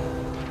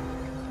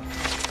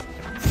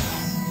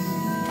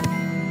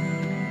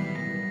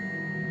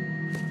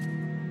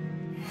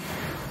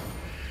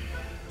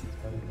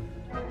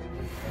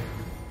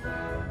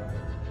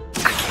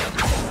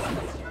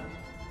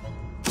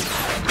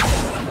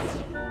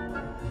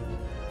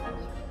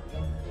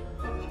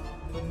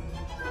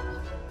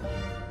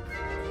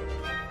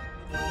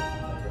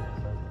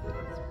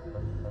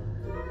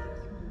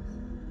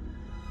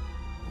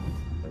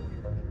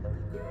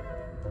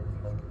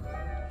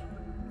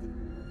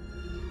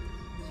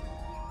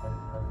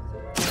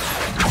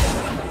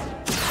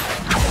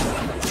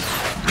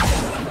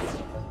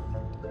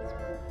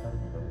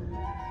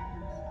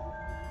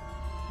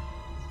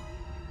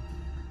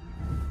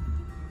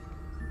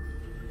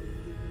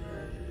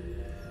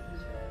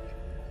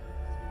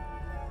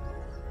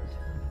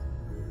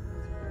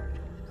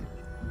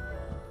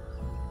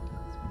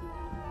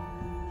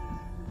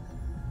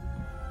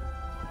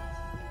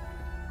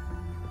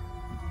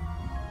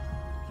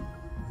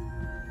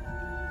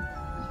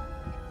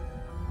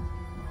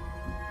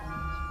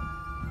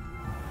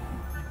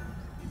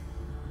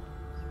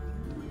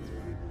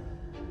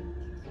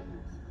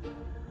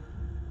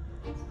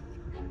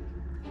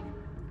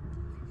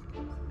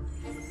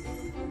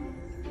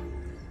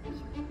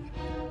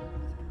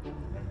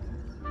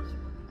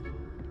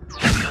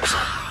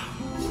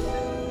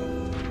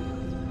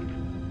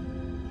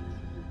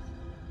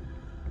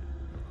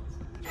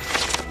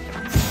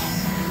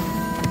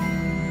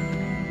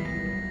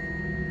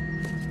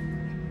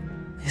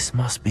 This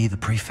must be the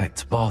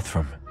prefect's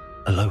bathroom.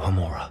 Aloha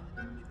Mora.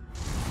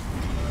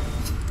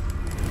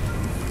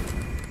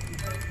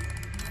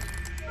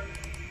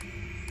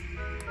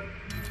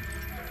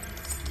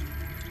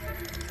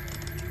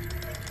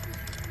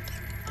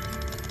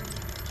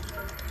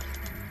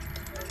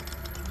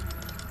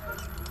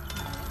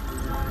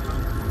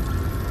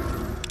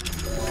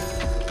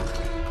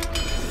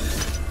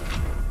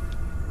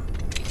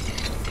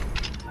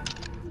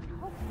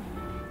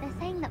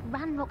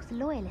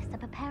 Loyalists are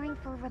preparing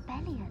for a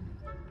rebellion.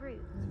 Brutes,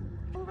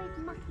 always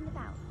mucking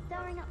about,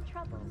 stirring up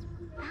trouble.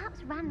 Perhaps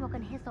Ranrock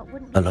and his lot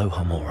wouldn't be...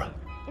 Aloha Mora.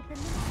 If the...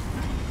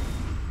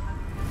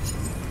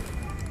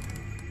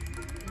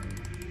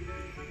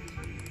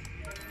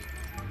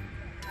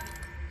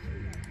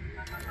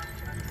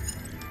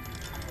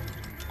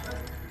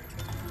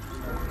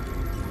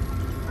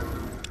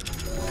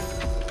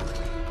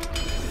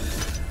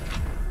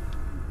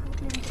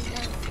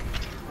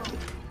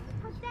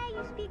 How dare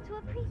you speak to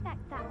a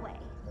prefect that way?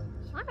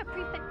 I'm a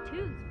prefect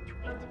too,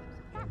 twit.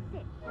 That's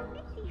it.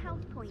 50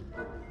 house points.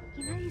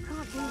 You know you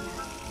can't do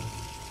that.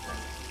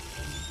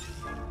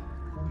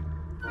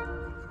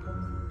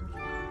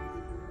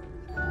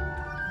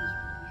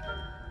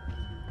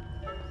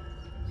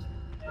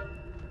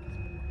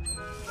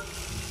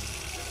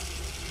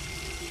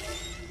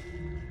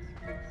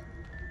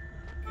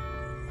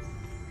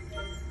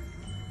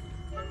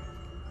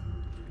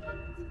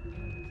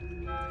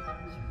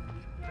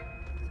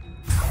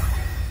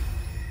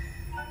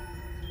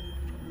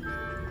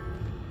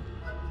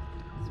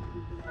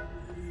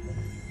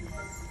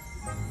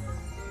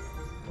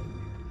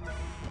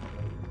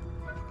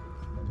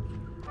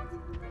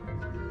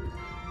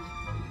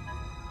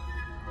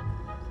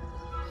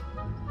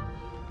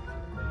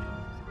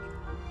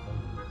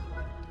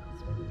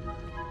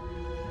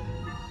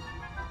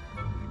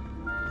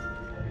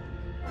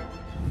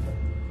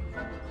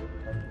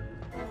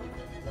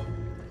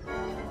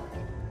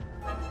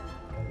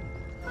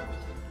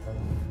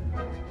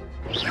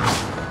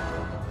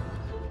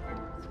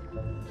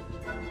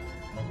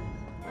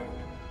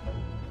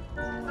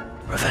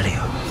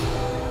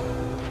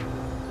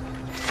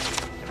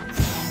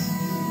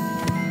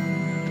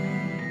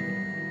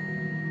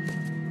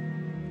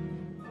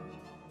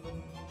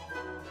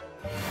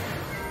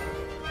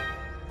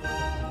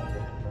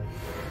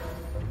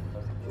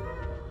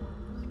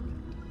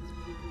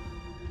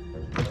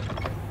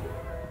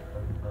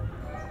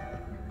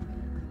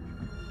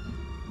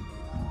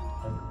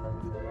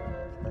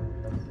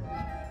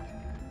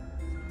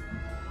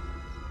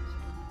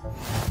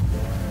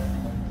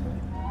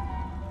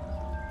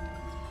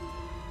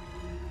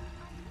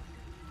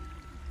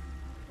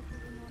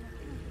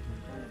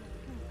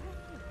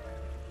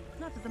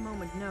 Not at the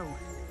moment, no.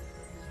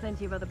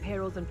 Plenty of other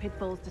perils and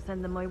pitfalls to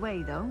send them my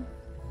way, though.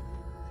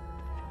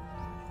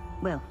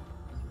 Well,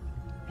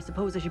 I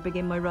suppose I should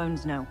begin my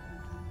rounds now.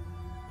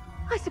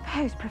 I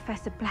suppose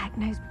Professor Black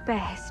knows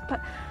best, but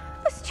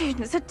the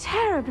students are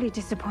terribly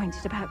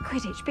disappointed about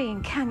Quidditch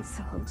being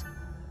cancelled.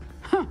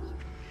 Huh.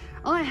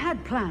 I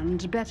had planned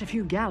to bet a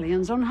few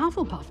galleons on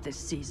Hufflepuff this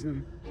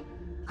season.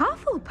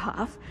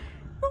 Hufflepuff?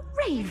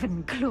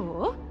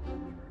 Ravenclaw?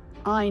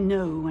 I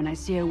know when I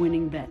see a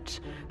winning bet,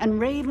 and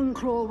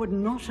Ravenclaw would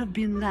not have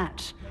been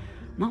that.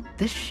 Not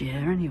this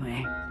year,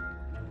 anyway.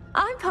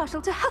 I'm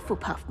partial to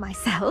Hufflepuff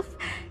myself.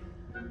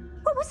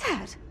 What was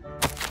that?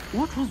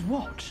 What was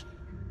what?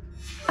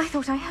 I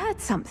thought I heard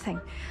something.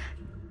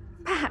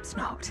 Perhaps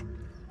not.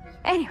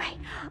 Anyway,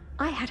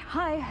 I had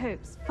high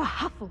hopes for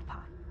Hufflepuff.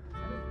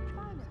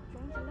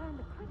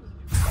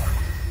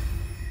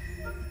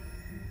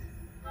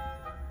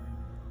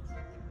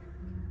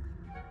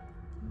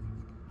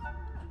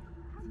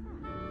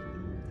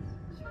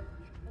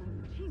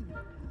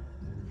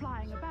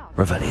 Flying about.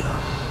 Revelio.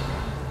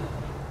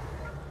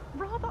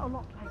 Rather a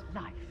lot like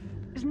life,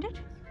 isn't it?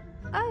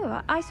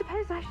 Oh, I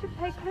suppose I should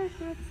pay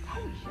closer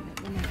attention at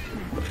the next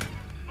match,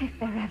 if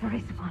there ever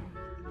is one.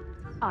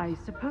 I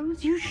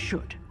suppose you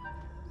should.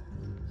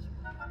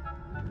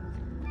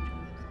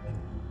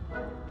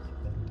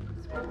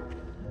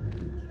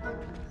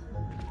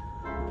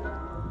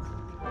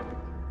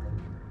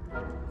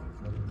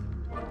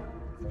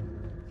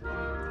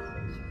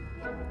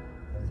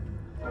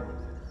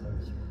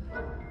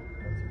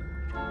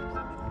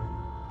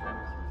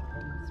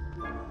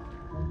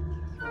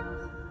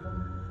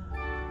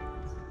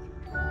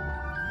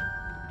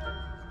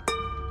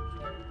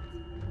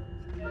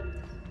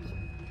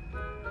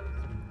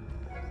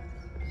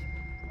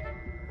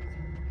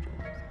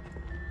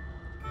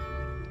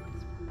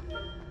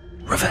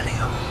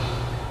 Revelio.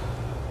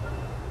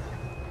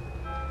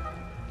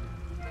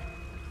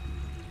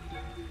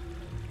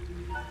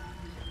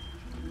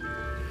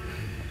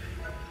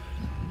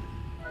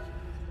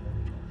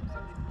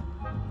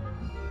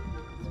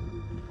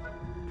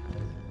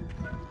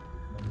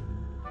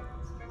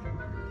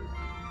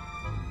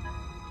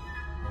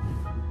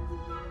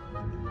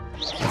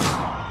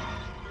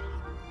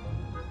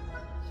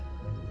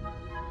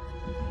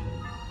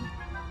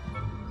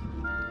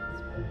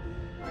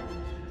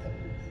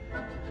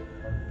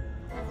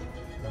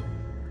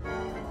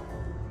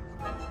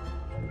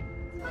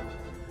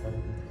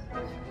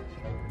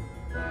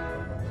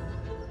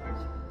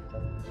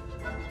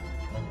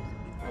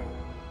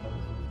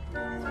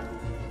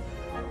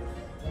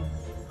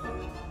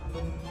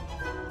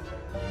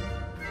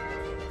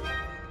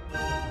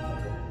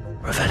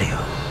 Revelio.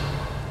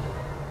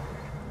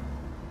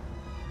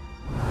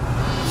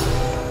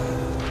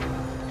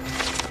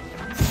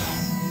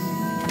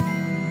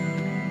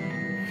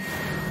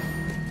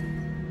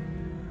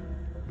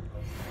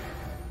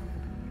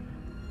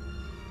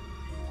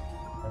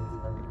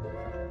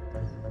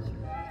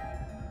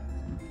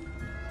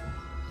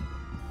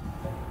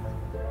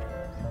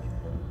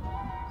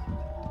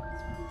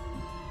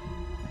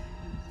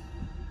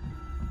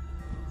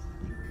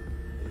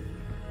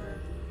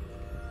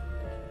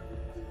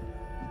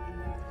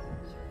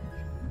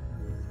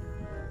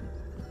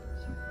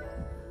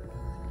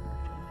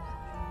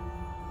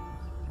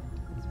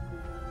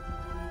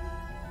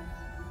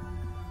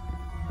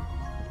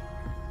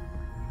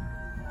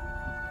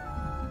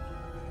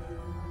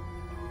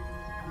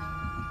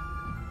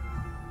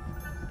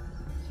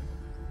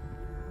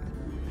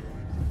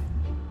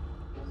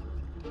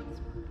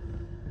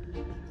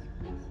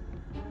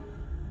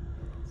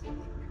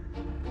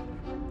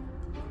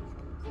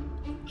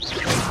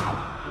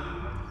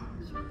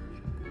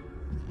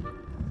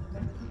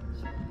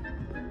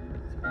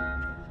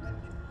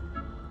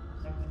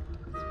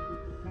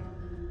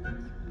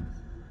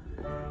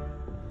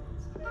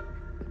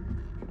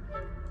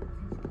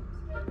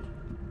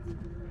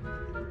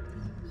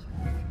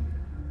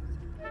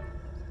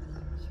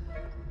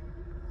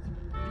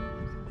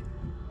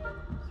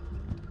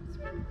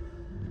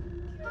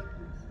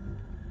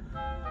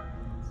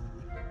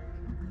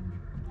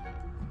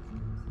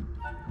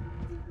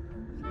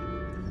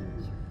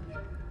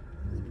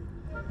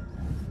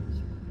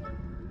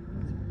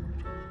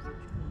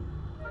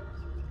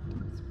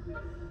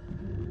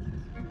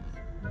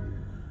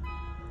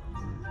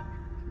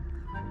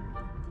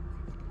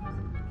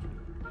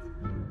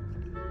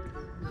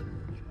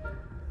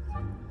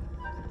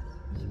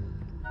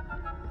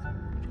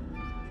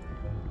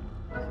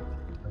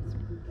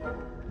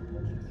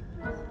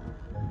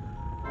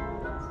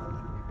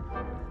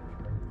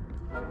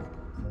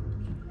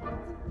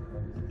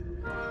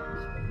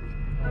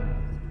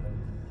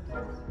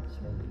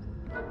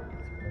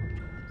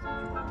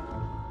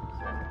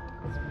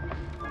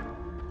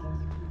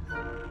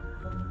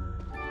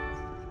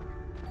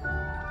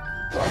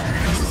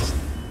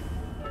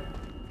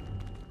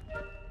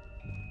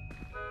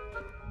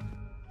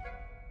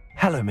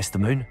 Hello, Mr.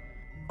 Moon.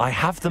 I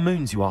have the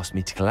moons you asked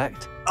me to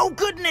collect. Oh,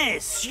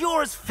 goodness!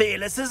 You're as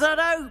fearless as I'd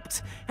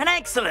hoped. An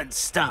excellent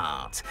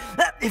start.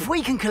 If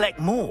we can collect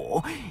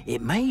more,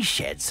 it may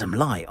shed some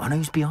light on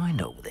who's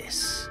behind all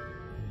this.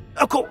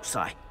 Of course,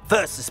 I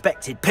first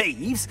suspected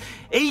Peeves.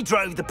 He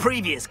drove the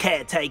previous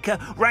caretaker,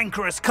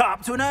 Rancorous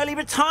Carp, to an early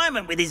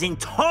retirement with his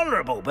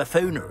intolerable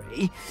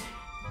buffoonery.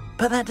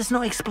 But that does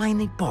not explain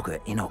the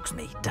boggart in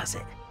Hogsmeade, does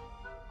it?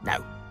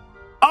 No.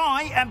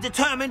 I am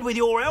determined, with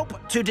your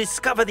help, to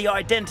discover the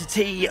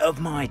identity of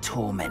my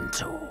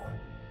tormentor.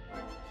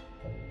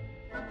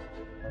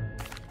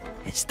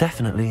 It's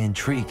definitely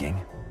intriguing.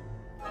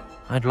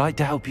 I'd like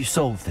to help you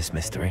solve this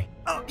mystery.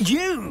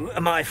 You,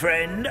 my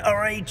friend,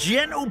 are a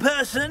gentle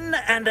person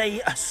and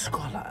a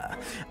scholar,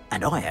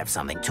 and I have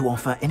something to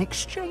offer in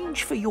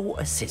exchange for your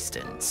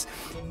assistance.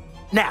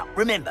 Now,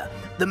 remember,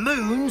 the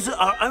moons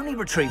are only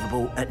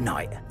retrievable at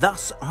night.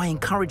 Thus, I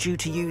encourage you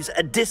to use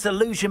a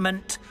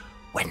disillusionment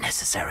when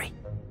necessary.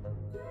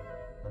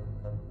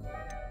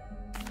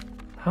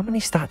 How many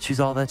statues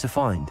are there to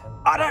find?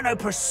 I don't know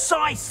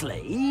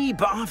precisely,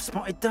 but I've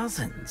spotted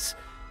dozens.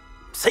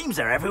 Seems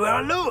they're everywhere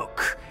I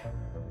look.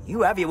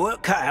 You have your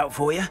work cut out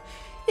for you,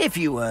 if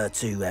you were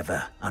to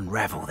ever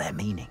unravel their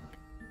meaning.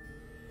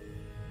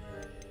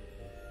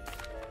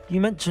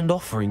 You mentioned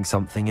offering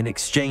something in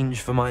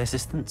exchange for my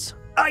assistance.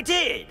 I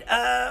did.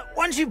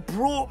 Once you've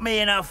brought me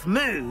enough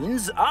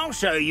moons, I'll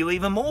show you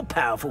even more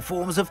powerful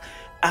forms of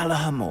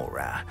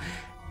Alohomora.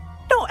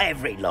 Not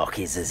every lock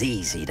is as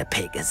easy to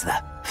pick as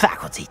the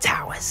faculty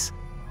towers.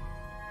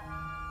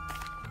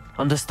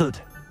 Understood.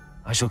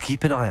 I shall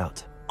keep an eye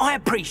out. I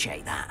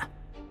appreciate that.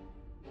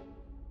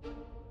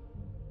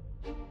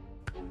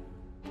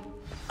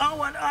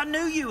 Oh, and I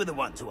knew you were the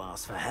one to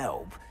ask for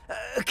help.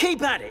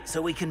 Keep at it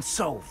so we can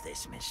solve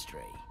this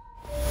mystery.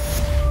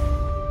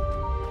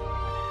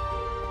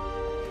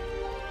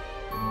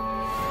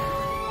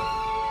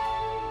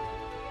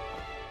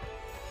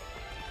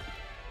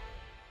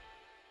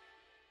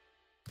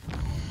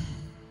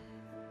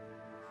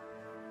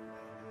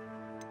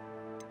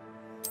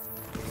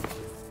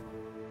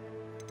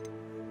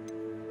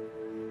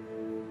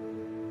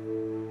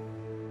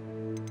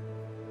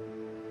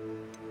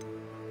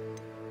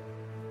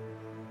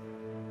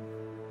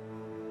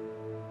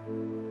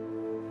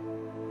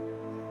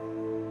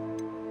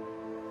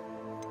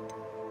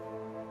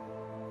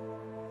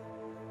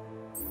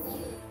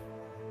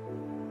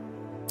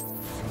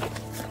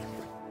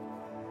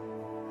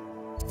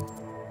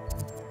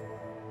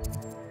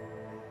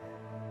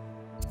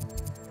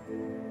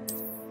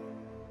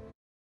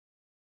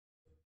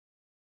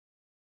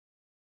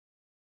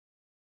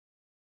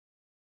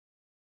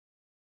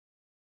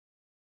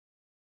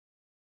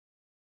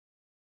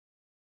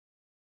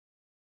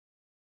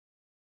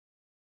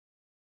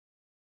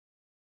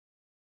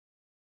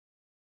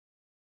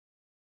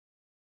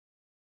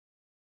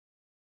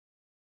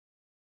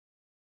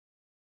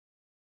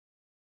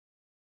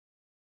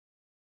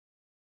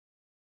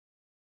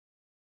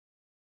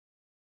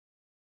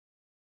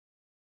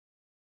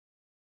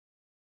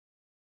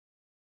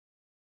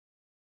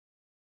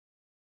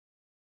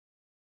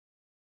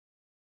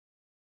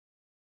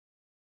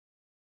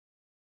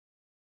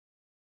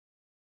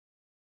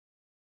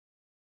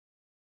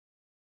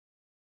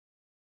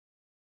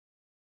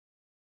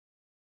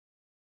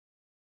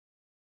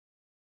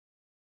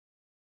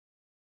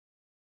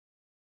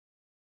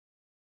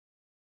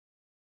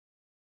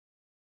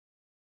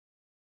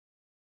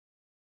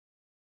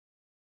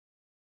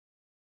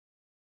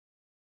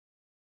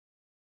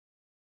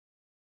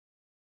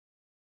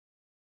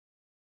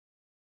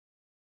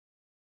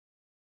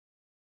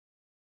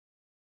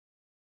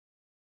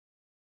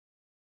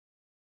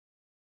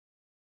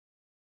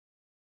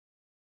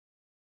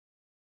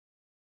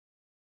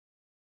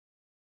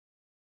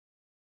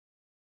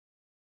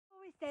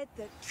 said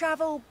that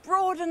travel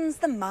broadens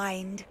the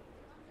mind.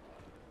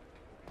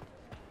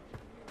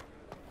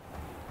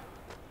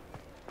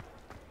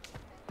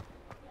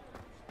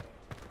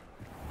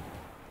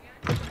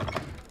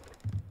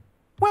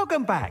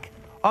 Welcome back.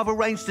 I've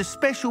arranged a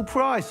special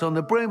price on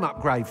the broom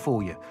upgrade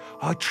for you.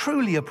 I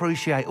truly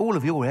appreciate all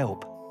of your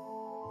help.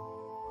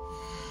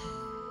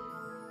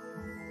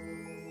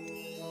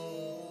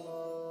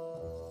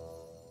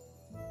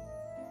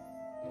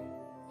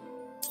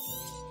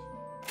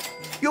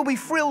 You'll be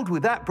thrilled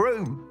with that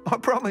broom, I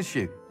promise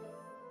you.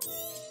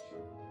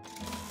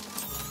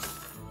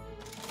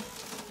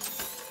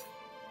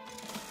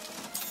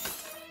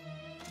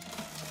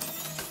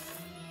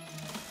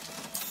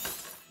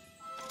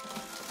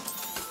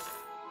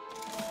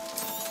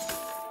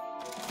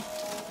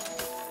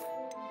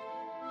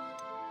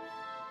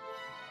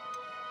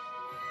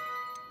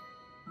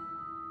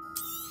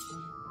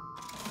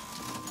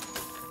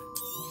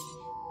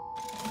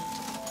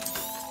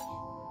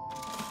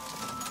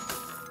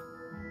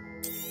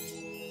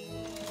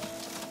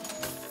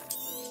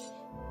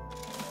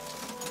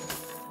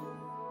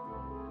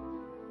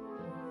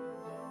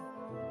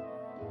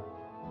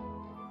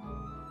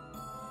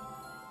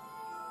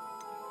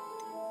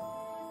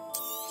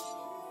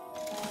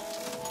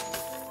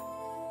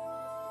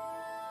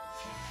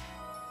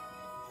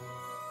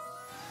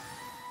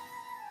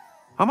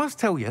 I must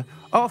tell you,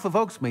 half of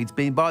Hogsmeade's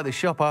been by the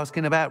shop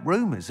asking about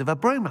rumours of a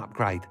broom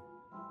upgrade.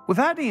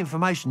 Without the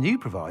information you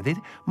provided,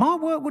 my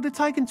work would have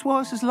taken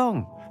twice as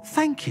long.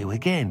 Thank you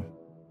again.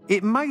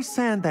 It may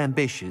sound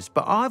ambitious,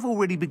 but I've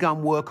already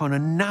begun work on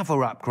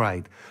another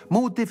upgrade,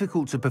 more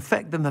difficult to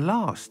perfect than the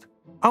last.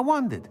 I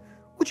wondered,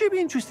 would you be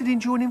interested in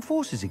joining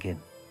forces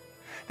again?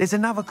 There's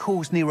another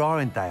course near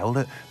Irondale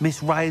that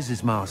Miss Reyes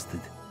has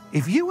mastered.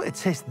 If you were to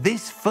test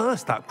this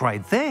first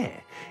upgrade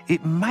there,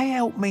 it may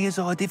help me as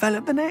I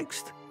develop the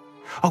next.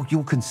 Oh,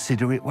 you'll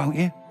consider it, won't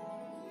you?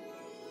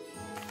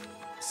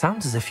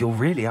 Sounds as if you're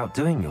really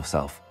outdoing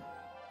yourself.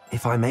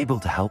 If I'm able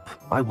to help,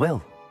 I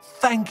will.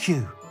 Thank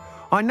you.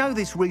 I know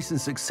this recent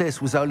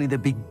success was only the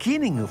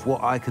beginning of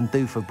what I can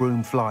do for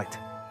broom flight.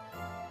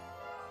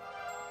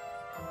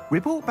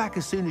 Report back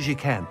as soon as you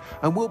can,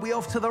 and we'll be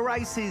off to the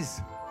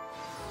races.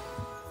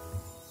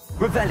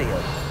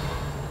 Revelio.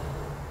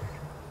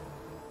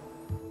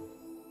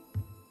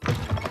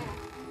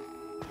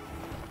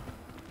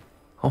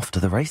 Off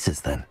to the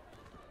races, then.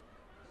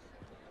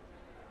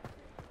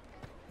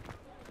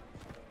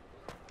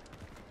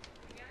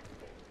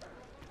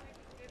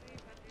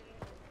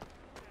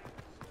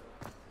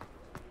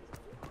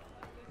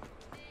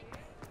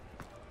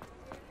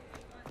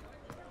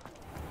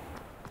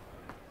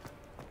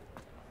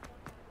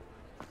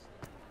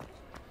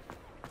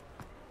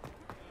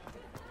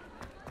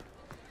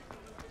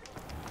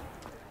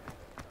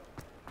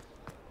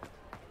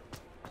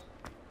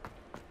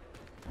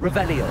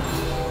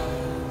 Revelio.